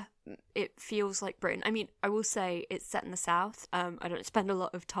 yeah, it feels like Britain. I mean, I will say it's set in the South. I don't spend a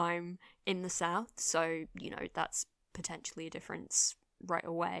lot of time in the South, so, you know, that's potentially a difference right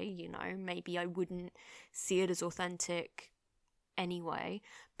away, you know. Maybe I wouldn't see it as authentic anyway,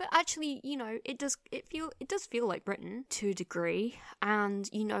 but actually, you know, it does feel like Britain to a degree. And,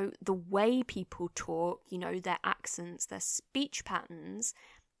 you know, the way people talk, you know, their accents, their speech patterns,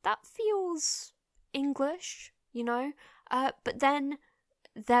 that feels English, you know. But then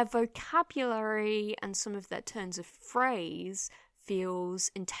their vocabulary and some of their turns of phrase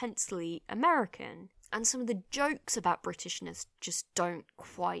feels intensely American, and some of the jokes about Britishness just don't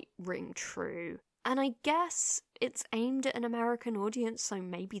quite ring true. And I guess it's aimed at an American audience, so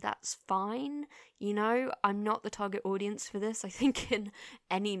maybe that's fine. You know, I'm not the target audience for this, I think, in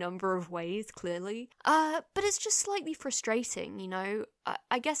any number of ways, clearly. But it's just slightly frustrating, you know.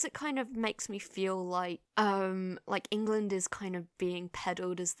 I guess it kind of makes me feel like England is kind of being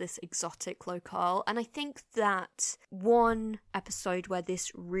peddled as this exotic locale. And I think that one episode where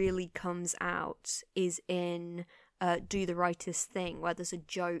this really comes out is in Do the Writer's Thing, where there's a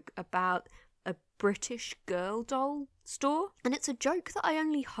joke about a British girl doll store, and it's a joke that I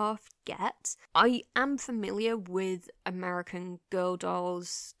only half get. I am familiar with American girl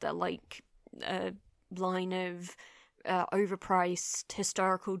dolls. They're like a line of overpriced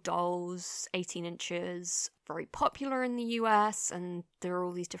historical dolls, 18 inches, very popular in the US, and there are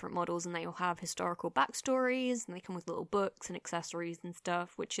all these different models, and they all have historical backstories, and they come with little books and accessories and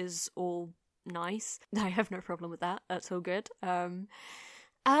stuff, which is all nice. I have no problem with that. That's all good.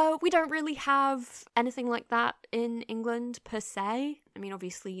 We don't really have anything like that in England per se. I mean,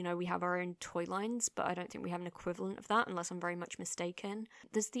 obviously, you know, we have our own toy lines, but I don't think we have an equivalent of that unless I'm very much mistaken.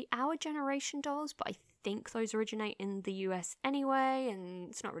 There's the Our Generation dolls, but I think those originate in the US anyway, and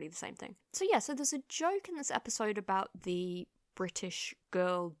it's not really the same thing. So yeah, so there's a joke in this episode about the British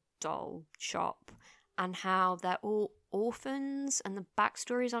girl doll shop and how they're all orphans and the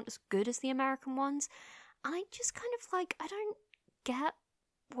backstories aren't as good as the American ones. And I just kind of like, I don't get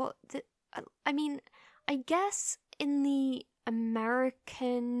I mean, I guess in the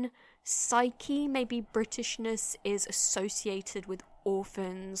American psyche, maybe Britishness is associated with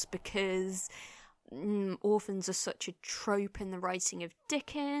orphans because orphans are such a trope in the writing of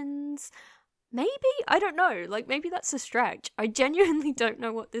Dickens. Maybe? I don't know. Like, maybe that's a stretch. I genuinely don't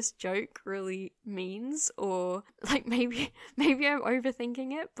know what this joke really means, or, like, maybe I'm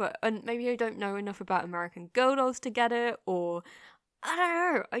overthinking it, but maybe I don't know enough about American Girl dolls to get it, or I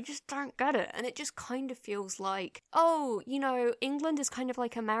don't know, I just don't get it. And it just kind of feels like, oh, you know, England is kind of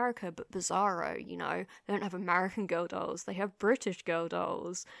like America, but bizarro, you know? They don't have American girl dolls, they have British girl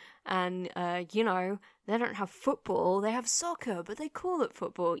dolls. And, you know, they don't have football, they have soccer, but they call it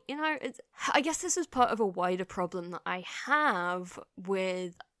football. You know, I guess this is part of a wider problem that I have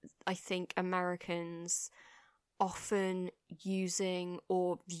with, I think, Americans often using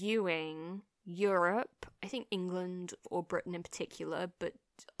or viewing Europe, I think England or Britain in particular, but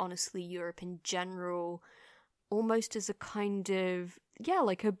honestly Europe in general, almost as a kind of, yeah,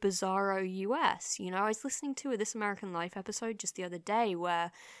 like a bizarro US, you know? I was listening to a This American Life episode just the other day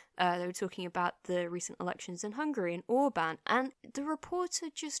where they were talking about the recent elections in Hungary and Orban, and the reporter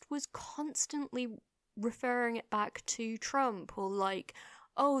just was constantly referring it back to Trump, or like,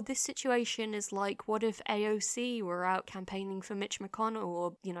 oh, this situation is like, what if AOC were out campaigning for Mitch McConnell,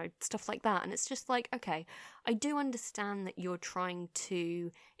 or, you know, stuff like that. And it's just like, okay, I do understand that you're trying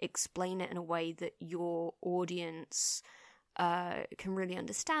to explain it in a way that your audience can really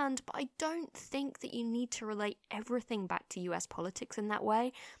understand, but I don't think that you need to relate everything back to US politics in that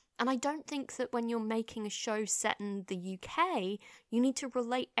way. And I don't think that when you're making a show set in the UK, you need to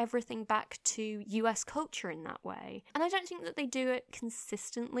relate everything back to US culture in that way. And I don't think that they do it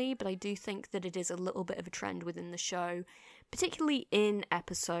consistently, but I do think that it is a little bit of a trend within the show, particularly in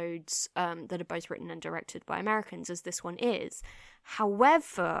episodes that are both written and directed by Americans, as this one is.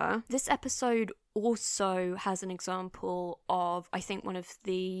 However, this episode also has an example of, I think, one of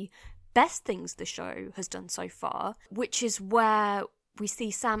the best things the show has done so far, which is where we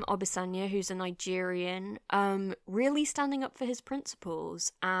see Sam Obisanya, who's a Nigerian, really standing up for his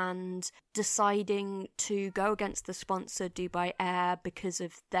principles and deciding to go against the sponsor Dubai Air because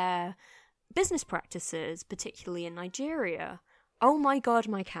of their business practices, particularly in Nigeria. Oh my god,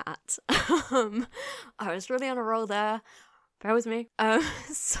 my cat. I was really on a roll there. Bear with me.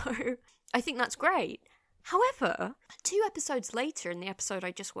 So I think that's great. However, 2 episodes later, in the episode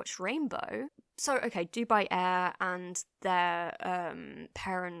I just watched, Rainbow, so, okay, Dubai Air and their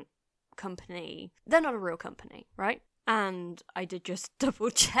parent company, they're not a real company, right? And I did just double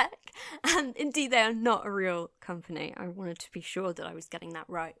check, and indeed they are not a real company. I wanted to be sure that I was getting that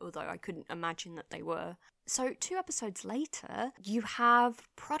right, although I couldn't imagine that they were. So 2 episodes later, you have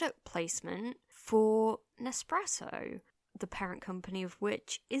product placement for Nespresso, the parent company of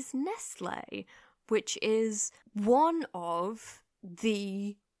which is Nestle, which is one of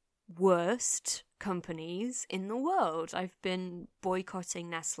the worst companies in the world. I've been boycotting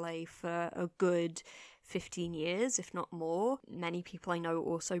Nestle for a good 15 years, if not more. Many people I know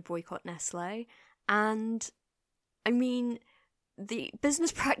also boycott Nestle. And, I mean, the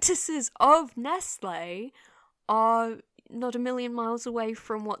business practices of Nestle are not a million miles away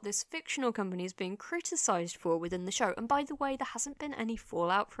from what this fictional company is being criticised for within the show. And by the way, there hasn't been any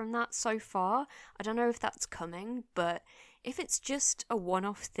fallout from that so far. I don't know if that's coming, but if it's just a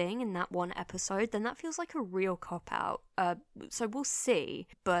one-off thing in that one episode, then that feels like a real cop-out. So we'll see,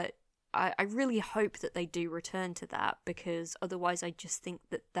 but I really hope that they do return to that, because otherwise I just think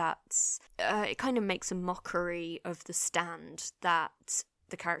that that's... it kind of makes a mockery of the stand that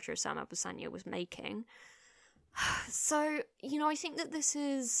the character of Sam Obisanya was making. So, you know, I think that this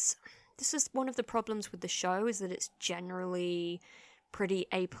is one of the problems with the show, is that it's generally pretty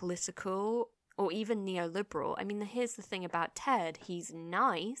apolitical or even neoliberal. I mean, here's the thing about Ted. He's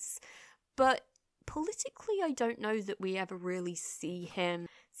nice, but politically I don't know that we ever really see him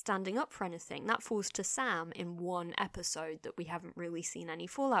standing up for anything. That falls to Sam in one episode that we haven't really seen any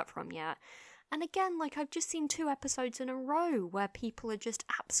fallout from yet. And again, like, I've just seen 2 episodes in a row where people are just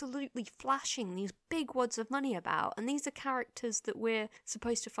absolutely flashing these big wads of money about, and these are characters that we're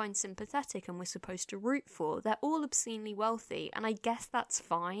supposed to find sympathetic and we're supposed to root for. They're all obscenely wealthy, and I guess that's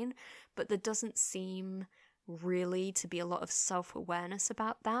fine, but there doesn't seem really to be a lot of self-awareness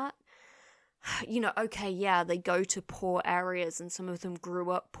about that. You know, okay, yeah, they go to poor areas and some of them grew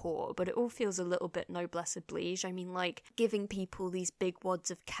up poor, but it all feels a little bit noblesse oblige. I mean, like, giving people these big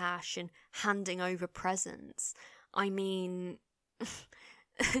wads of cash and handing over presents. I mean,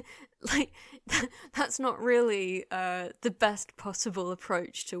 like, that's not really the best possible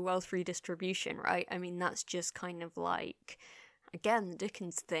approach to wealth redistribution, right? I mean, that's just kind of like, again, the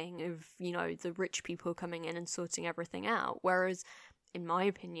Dickens thing of, you know, the rich people coming in and sorting everything out, whereas, in my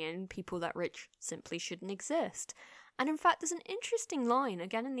opinion, people that rich simply shouldn't exist. And in fact, there's an interesting line,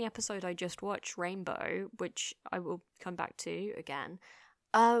 again in the episode I just watched, Rainbow, which I will come back to again,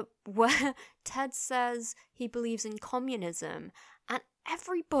 where Ted says he believes in communism, and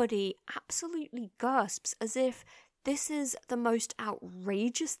everybody absolutely gasps as if this is the most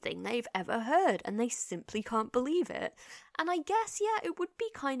outrageous thing they've ever heard, and they simply can't believe it. And I guess, yeah, it would be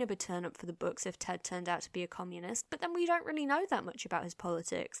kind of a turn up for the books if Ted turned out to be a communist, but then we don't really know that much about his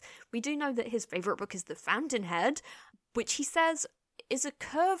politics. We do know that his favourite book is The Fountainhead, which he says is a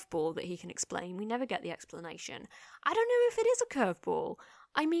curveball that he can explain. We never get the explanation. I don't know if it is a curveball.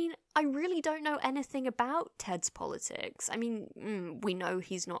 I mean, I really don't know anything about Ted's politics. I mean, we know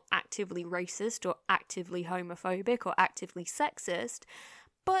he's not actively racist or actively homophobic or actively sexist,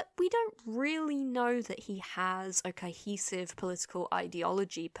 but we don't really know that he has a cohesive political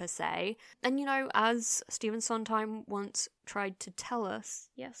ideology per se. And, you know, as Stephen Sondheim once tried to tell us,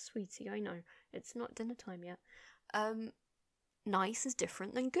 yes, sweetie, I know, it's not dinner time yet, nice is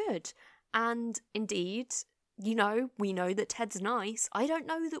different than good. And indeed, we know that Ted's nice. I don't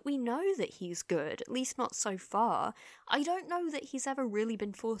know that we know that he's good, at least not so far. I don't know that he's ever really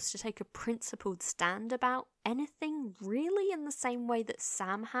been forced to take a principled stand about anything, really, in the same way that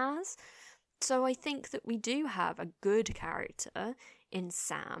Sam has. So I think that we do have a good character in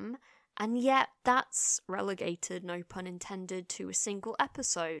Sam, and yet that's relegated, no pun intended, to a single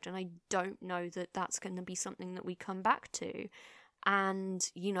episode, and I don't know that that's going to be something that we come back to.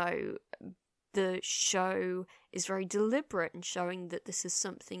 And, the show is very deliberate in showing that this is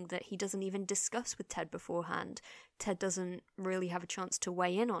something that he doesn't even discuss with Ted beforehand. Ted doesn't really have a chance to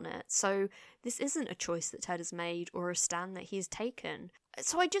weigh in on it. So this isn't a choice that Ted has made or a stand that he's taken.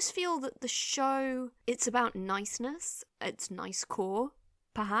 So I just feel that the show, it's about niceness. It's nice core,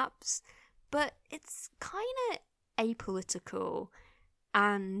 perhaps. But it's kind of apolitical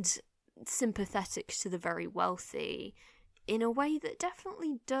and sympathetic to the very wealthy in a way that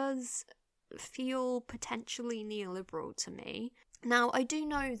definitely does feel potentially neoliberal to me. Now, I do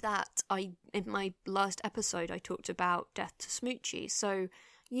know that in my last episode I talked about Death to Smoochy, so,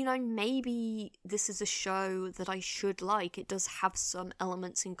 maybe this is a show that I should like. It does have some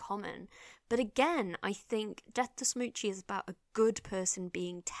elements in common. But again, I think Death to Smoochy is about a good person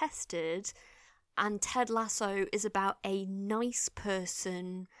being tested, and Ted Lasso is about a nice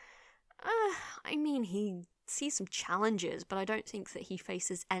person. He sees some challenges, but I don't think that he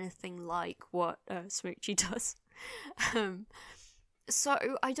faces anything like what Smoochy does. So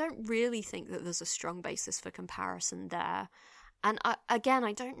I don't really think that there's a strong basis for comparison there. And I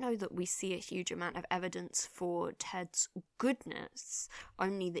don't know that we see a huge amount of evidence for Ted's goodness,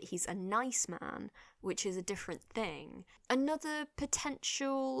 only that he's a nice man, which is a different thing. Another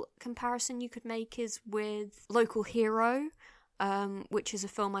potential comparison you could make is with Local Hero, which is a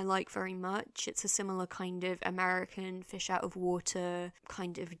film I like very much. It's a similar kind of American fish out of water,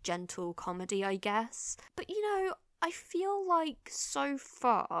 kind of gentle comedy, I guess. But, I feel like so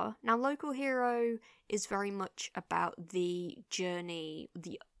far, now Local Hero is very much about the journey,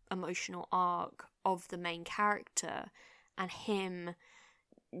 the emotional arc of the main character and him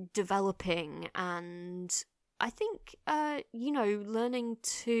developing and I think, learning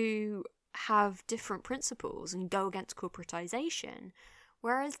to have different principles and go against corporatization,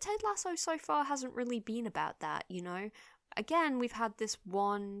 whereas Ted Lasso so far hasn't really been about that, Again, we've had this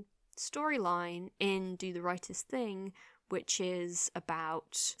one storyline in Do the Rightest Thing, which is about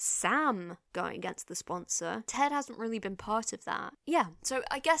Sam going against the sponsor. Ted hasn't really been part of that. Yeah, so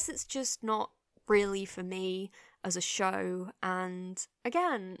I guess it's just not really for me as a show, and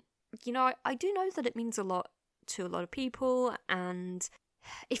again, I do know that it means a lot to a lot of people, and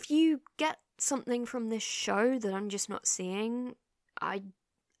if you get something from this show that I'm just not seeing, I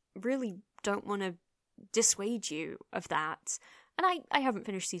really don't want to dissuade you of that. And I haven't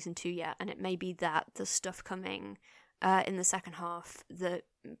finished season 2 yet, and it may be that the stuff coming in the second half that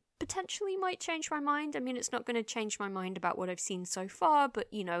potentially might change my mind. I mean, it's not going to change my mind about what I've seen so far, but,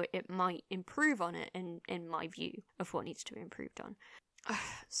 it might improve on it in my view of what needs to be improved on.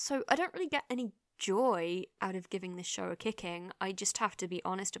 So I don't really get any joy out of giving this show a kicking. I just have to be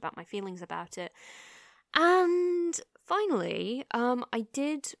honest about my feelings about it. And finally, I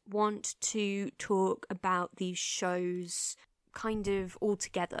did want to talk about these shows kind of all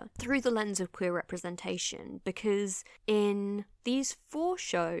together through the lens of queer representation, because in these 4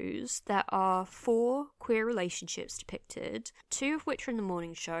 shows there are 4 queer relationships depicted, 2 of which are in the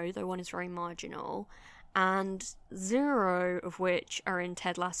morning show, though one is very marginal, and 0 of which are in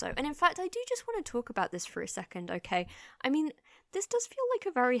Ted Lasso. And in fact, I do just want to talk about this for a second, okay? I mean, this does feel like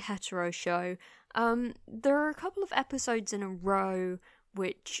a very hetero show. There are a couple of episodes in a row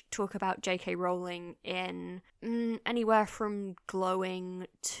which talk about J.K. Rowling in anywhere from glowing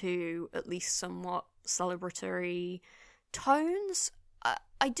to at least somewhat celebratory tones.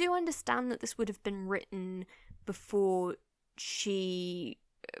 I do understand that this would have been written before she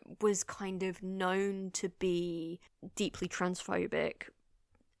was kind of known to be deeply transphobic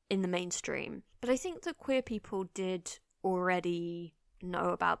in the mainstream. But I think that queer people did already know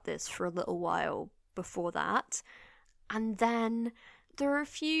about this for a little while before that. And then there are a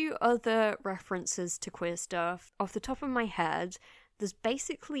few other references to queer stuff. Off the top of my head, there's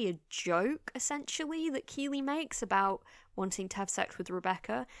basically a joke, essentially, that Keeley makes about wanting to have sex with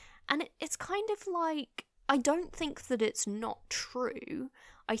Rebecca. And it's kind of like, I don't think that it's not true.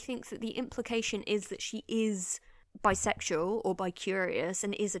 I think that the implication is that she is bisexual or bi-curious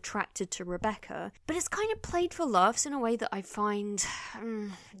and is attracted to Rebecca, but it's kind of played for laughs in a way that I find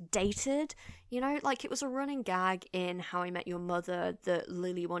dated. Like it was a running gag in How I Met Your Mother that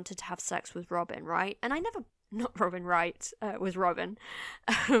Lily wanted to have sex with Robin, right? And I never not Robin Wright, was Robin.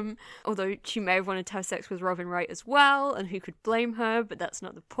 Although she may have wanted to have sex with Robin Wright as well, and who could blame her, but that's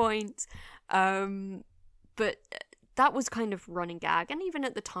not the point. But that was kind of running gag, and even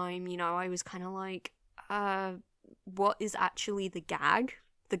at the time, you know, I was kind of like, what is actually the gag?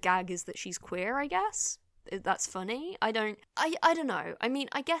 The gag is that she's queer, I guess. That's funny. I don't know. I mean,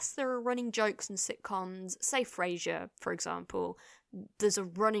 I guess there are running jokes in sitcoms, say Frasier, for example. There's a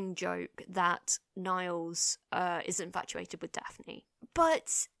running joke that Niles is infatuated with Daphne.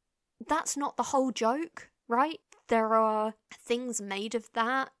 But that's not the whole joke, right? There are things made of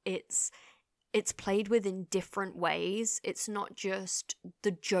that. It's played with in different ways. It's not just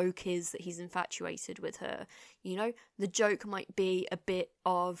the joke is that he's infatuated with her. You know, the joke might be a bit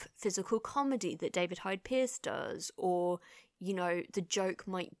of physical comedy that David Hyde Pierce does, or, you know, the joke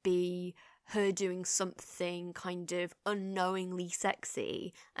might be her doing something kind of unknowingly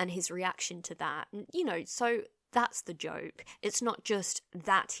sexy and his reaction to that. And, you know, so that's the joke. It's not just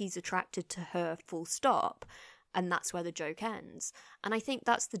that he's attracted to her, full stop, and that's where the joke ends. And I think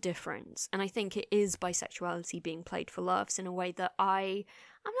that's the difference. And I think it is bisexuality being played for laughs in a way that I'm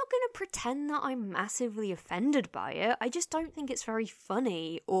not going to pretend that I'm massively offended by it. I just don't think it's very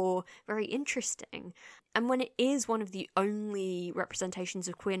funny or very interesting. And when it is one of the only representations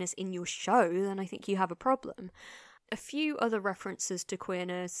of queerness in your show, then I think you have a problem. A few other references to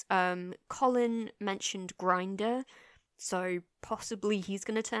queerness. Colin mentioned Grindr. So possibly he's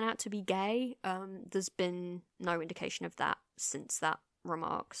going to turn out to be gay. There's been no indication of that since that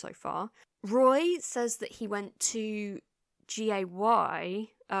remark so far. Roy says that he went to GAY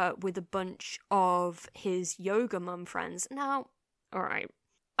with a bunch of his yoga mum friends. Now, alright,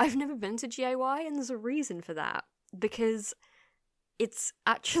 I've never been to GAY, and there's a reason for that. Because it's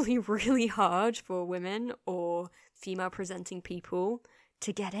actually really hard for women or female presenting people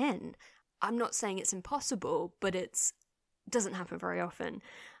to get in. I'm not saying it's impossible, but it doesn't happen very often.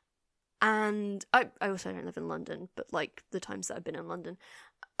 And I also don't live in London, but like the times that I've been in London,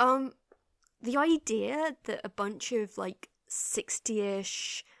 the idea that a bunch of like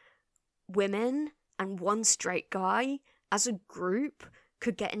 60-ish women and one straight guy as a group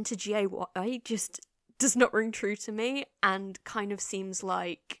could get into GAY just does not ring true to me, and kind of seems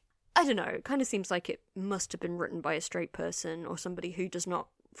like, I don't know, it kind of seems like it must have been written by a straight person or somebody who does not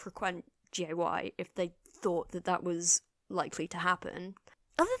frequent GAY if they thought that that was likely to happen.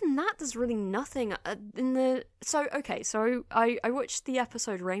 Other than that, there's really nothing So I watched the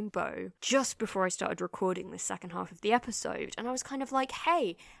episode Rainbow just before I started recording the second half of the episode, and I was kind of like,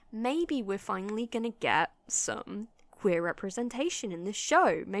 hey, maybe we're finally gonna get some queer representation in this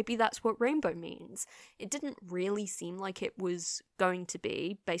show. Maybe that's what Rainbow means. It didn't really seem like it was going to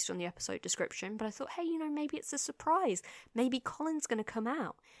be, based on the episode description, but I thought, hey, you know, maybe it's a surprise. Maybe Colin's gonna come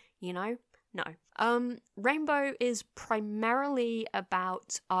out, you know? No. Rainbow is primarily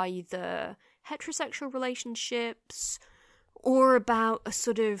about either heterosexual relationships or about a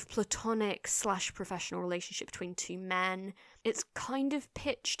sort of platonic / professional relationship between two men. It's kind of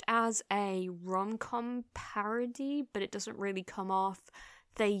pitched as a rom-com parody, but it doesn't really come off.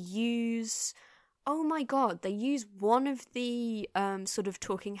 They use one of the sort of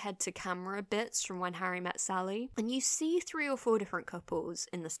talking head to camera bits from When Harry Met Sally, and you see 3 or 4 different couples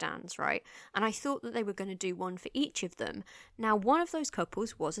in the stands, right? And I thought that they were going to do one for each of them. Now, one of those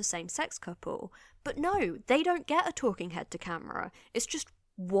couples was a same-sex couple, but no, they don't get a talking head to camera. It's just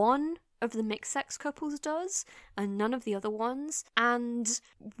one of the mixed-sex couples does, and none of the other ones. And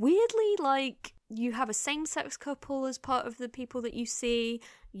weirdly, like, you have a same-sex couple as part of the people that you see,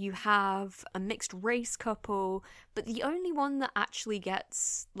 you have a mixed-race couple, but the only one that actually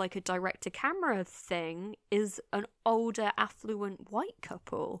gets, like, a direct-to-camera thing is an older, affluent white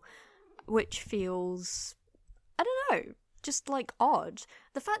couple, which feels, I don't know, just, like, odd.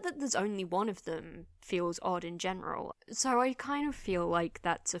 The fact that there's only one of them feels odd in general. So I kind of feel like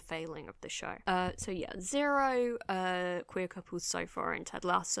that's a failing of the show. 0 queer couples so far in Ted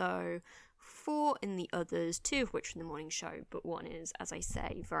Lasso, 4 in the others, 2 of which are in the morning show, but 1 is, as I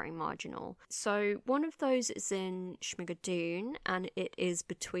say, very marginal. So one of those is in Schmigadoon, and it is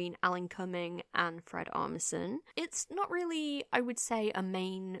between Alan Cumming and Fred Armisen. It's not really, I would say, a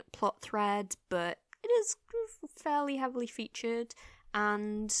main plot thread, but it is fairly heavily featured,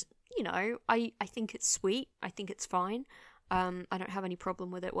 and, you know, I think it's sweet. I think it's fine. I don't have any problem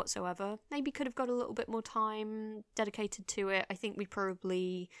with it whatsoever. Maybe could have got a little bit more time dedicated to it. I think we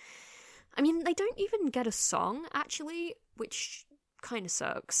probably... I mean, they don't even get a song, actually, which kind of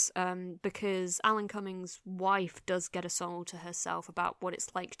sucks, because Alan Cumming's wife does get a song all to herself about what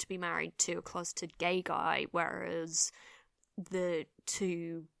it's like to be married to a closeted gay guy, whereas the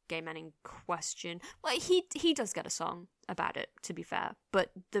 2 gay men in question. Well, he does get a song about it, to be fair,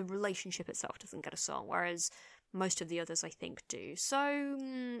 but the relationship itself doesn't get a song, whereas most of the others I think do. So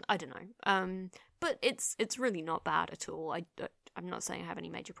I don't know. But it's really not bad at all. I'm not saying I have any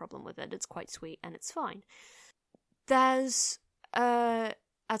major problem with it. It's quite sweet and it's fine. There's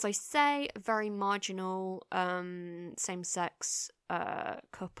as I say, a very marginal same-sex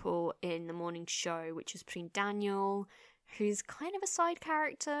couple in the morning show, which is between Daniel, who's kind of a side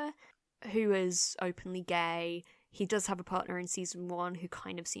character, who is openly gay. He does have a partner in season 1 who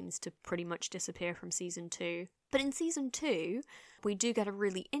kind of seems to pretty much disappear from season 2. But in season 2, we do get a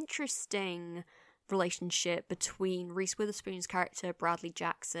really interesting relationship between Reese Witherspoon's character, Bradley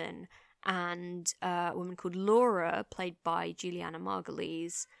Jackson, and a woman called Laura, played by Juliana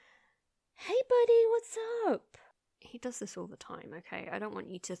Margulies. Hey buddy, what's up? He does this all the time, okay? I don't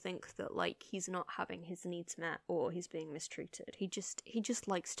want you to think that, like, he's not having his needs met or he's being mistreated. He just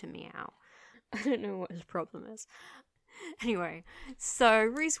likes to meow. I don't know what his problem is. Anyway, so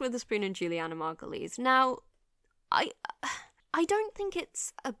Reese Witherspoon and Juliana Margulies. Now, I don't think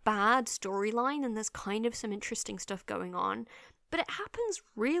it's a bad storyline, and there's kind of some interesting stuff going on, but it happens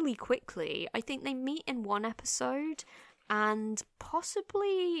really quickly. I think they meet in one episode and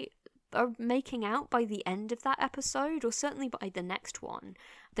possibly are making out by the end of that episode, or certainly by the next one.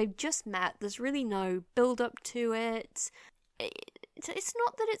 They've just met. There's really no build-up to it. It's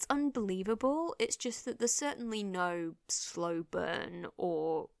not that it's unbelievable, it's just that there's certainly no slow burn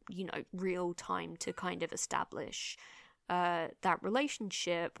or, real time to kind of establish that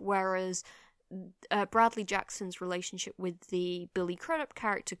relationship, whereas Bradley Jackson's relationship with the Billy Crudup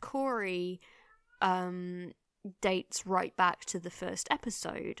character Corey dates right back to the first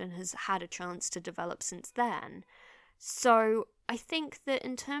episode and has had a chance to develop since then. So I think that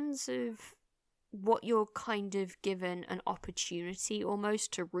in terms of what you're kind of given an opportunity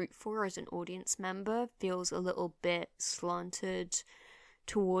almost to root for as an audience member feels a little bit slanted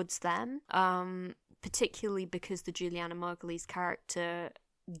towards them, particularly because the Juliana Margulies character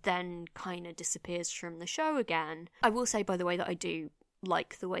then kind of disappears from the show again. I will say, by the way, that I do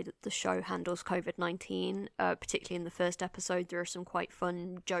like the way that the show handles COVID-19, particularly in the first episode. There are some quite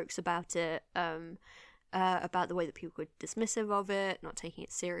fun jokes about it, about the way that people were dismissive of it, not taking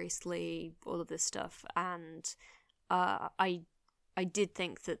it seriously, all of this stuff. And I did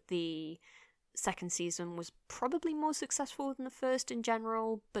think that the second season was probably more successful than the first in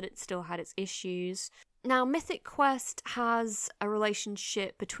general, but it still had its issues. Now, Mythic Quest has a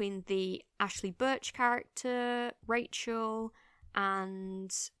relationship between the Ashley Birch character, Rachel,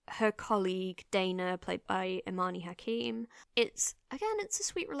 and her colleague, Dana, played by Imani Hakim. It's a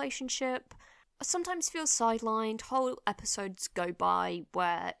sweet relationship. Sometimes feels sidelined. Whole episodes go by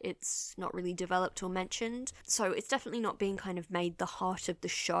where it's not really developed or mentioned. So it's definitely not being kind of made the heart of the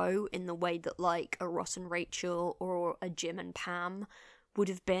show in the way that like a Ross and Rachel or a Jim and Pam would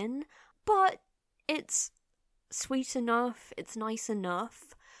have been. But it's sweet enough. It's nice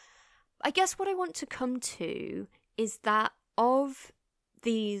enough. I guess what I want to come to is that of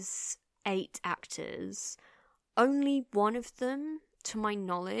these 8 actors, only one of them, to my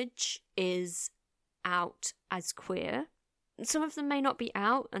knowledge, is out as queer. Some of them may not be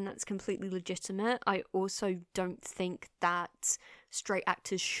out, and that's completely legitimate. I also don't think that straight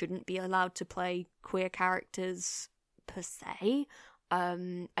actors shouldn't be allowed to play queer characters per se.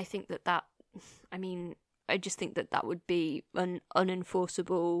 I think I just think that would be an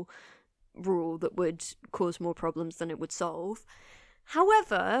unenforceable rule that would cause more problems than it would solve.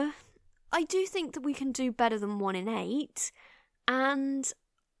 However, I do think that we can do better than 1 in 8. And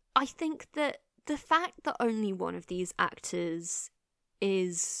I think that the fact that only one of these actors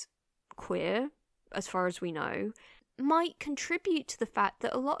is queer, as far as we know, might contribute to the fact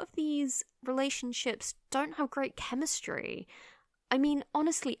that a lot of these relationships don't have great chemistry. I mean,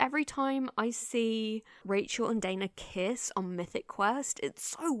 honestly, every time I see Rachel and Dana kiss on Mythic Quest, it's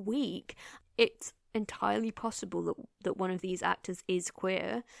so weak. It's entirely possible that one of these actors is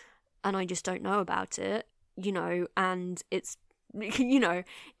queer, and I just don't know about it, and it's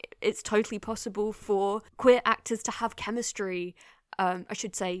it's totally possible for queer actors to have chemistry, I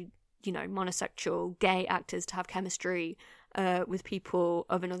should say, monosexual gay actors to have chemistry with people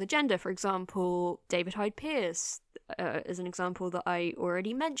of another gender. For example, David Hyde Pierce is an example that I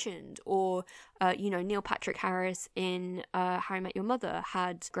already mentioned, or Neil Patrick Harris in How I Met Your Mother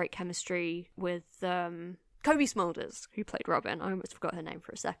had great chemistry with Kobe Smulders, who played Robin. I almost forgot her name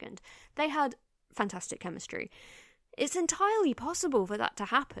for a second. They had fantastic chemistry. It's entirely possible for that to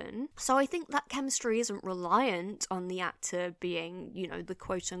happen. So I think that chemistry isn't reliant on the actor being, the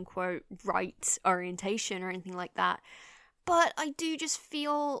quote-unquote right orientation or anything like that. But I do just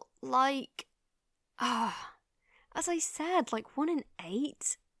feel like, as I said, like 1 in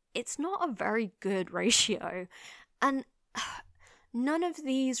 8, it's not a very good ratio. And none of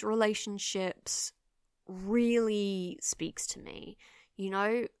these relationships really speaks to me. You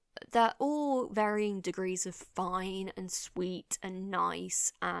know, they're all varying degrees of fine and sweet and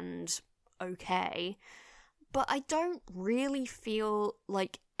nice and okay. But I don't really feel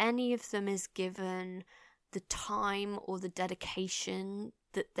like any of them is given the time or the dedication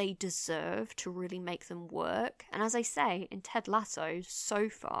that they deserve to really make them work. And as I say, in Ted Lasso, so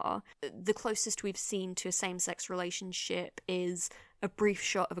far, the closest we've seen to a same-sex relationship is a brief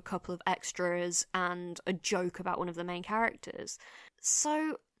shot of a couple of extras and a joke about one of the main characters.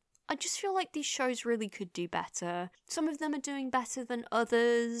 So I just feel like these shows really could do better. Some of them are doing better than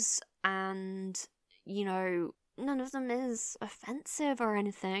others, and, you know, none of them is offensive or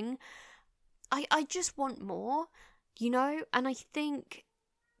anything. I just want more, you know? And I think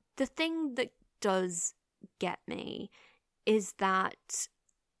the thing that does get me is that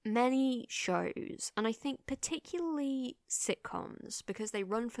many shows, and I think particularly sitcoms, because they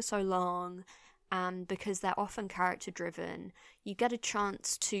run for so long and because they're often character driven, you get a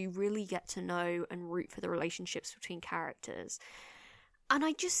chance to really get to know and root for the relationships between characters. And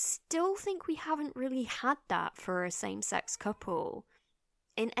I just still think we haven't really had that for a same-sex couple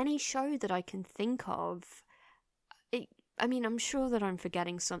in any show that I can think of. I mean, I'm sure that I'm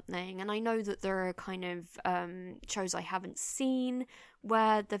forgetting something, and I know that there are kind of shows I haven't seen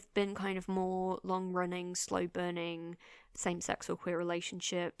where there've been kind of more long-running, slow-burning same-sex or queer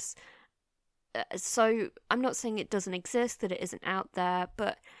relationships. So I'm not saying it doesn't exist, that it isn't out there,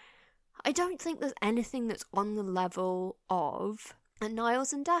 but I don't think there's anything that's on the level of a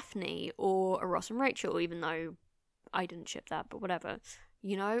Niles and Daphne or a Ross and Rachel, even though I didn't ship that, but whatever.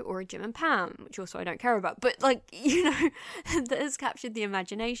 You know, or a Jim and Pam, which also I don't care about, but like, you know, that has captured the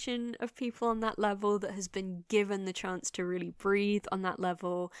imagination of people on that level, that has been given the chance to really breathe on that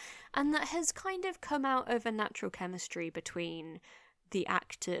level, and that has kind of come out of a natural chemistry between the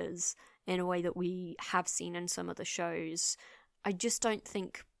actors in a way that we have seen in some other shows. I just don't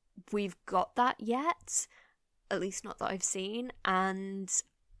think we've got that yet, at least not that I've seen, and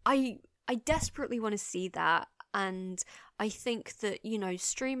I desperately want to see that. And I think that, you know,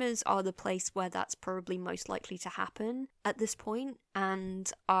 streamers are the place where that's probably most likely to happen at this point,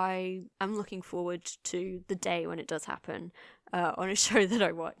 and I am looking forward to the day when it does happen on a show that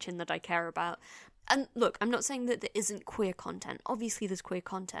I watch and that I care about. And look, I'm not saying that there isn't queer content. Obviously there's queer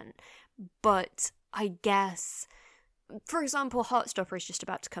content, but I guess, for example, Heartstopper is just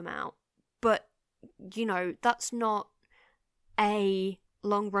about to come out, but, you know, that's not a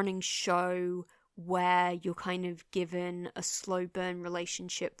long-running show where you're kind of given a slow burn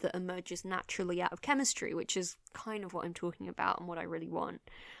relationship that emerges naturally out of chemistry, which is kind of what I'm talking about and what I really want.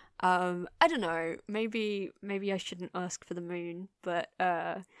 I don't know, maybe I shouldn't ask for the moon, but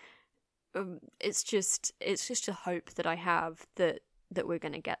it's just a hope that I have that we're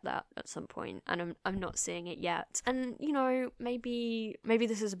going to get that at some point, and I'm not seeing it yet. And, you know, maybe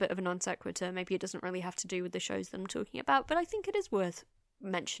this is a bit of a non sequitur, maybe it doesn't really have to do with the shows that I'm talking about, but I think it is worth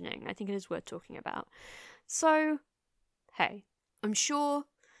mentioning. I think it is worth talking about. So, hey, I'm sure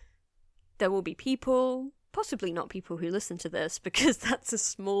there will be people, possibly not people who listen to this because that's a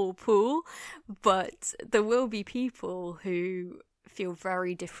small pool, but there will be people who feel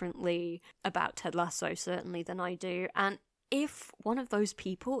very differently about Ted Lasso, certainly, than I do. And if one of those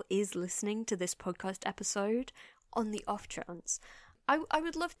people is listening to this podcast episode, on the off chance, I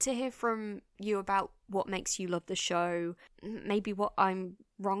would love to hear from you about what makes you love the show, maybe what I'm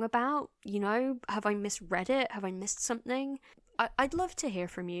wrong about, you know, have I misread it, have I missed something? I'd love to hear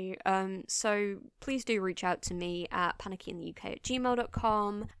from you, so please do reach out to me at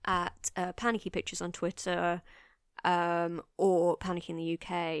panickyintheuk@gmail.com, at panicypictures on Twitter, or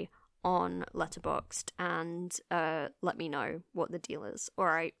panickyintheuk on Letterboxd, and let me know what the deal is.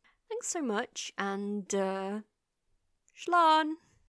 Alright, thanks so much, and Schlan!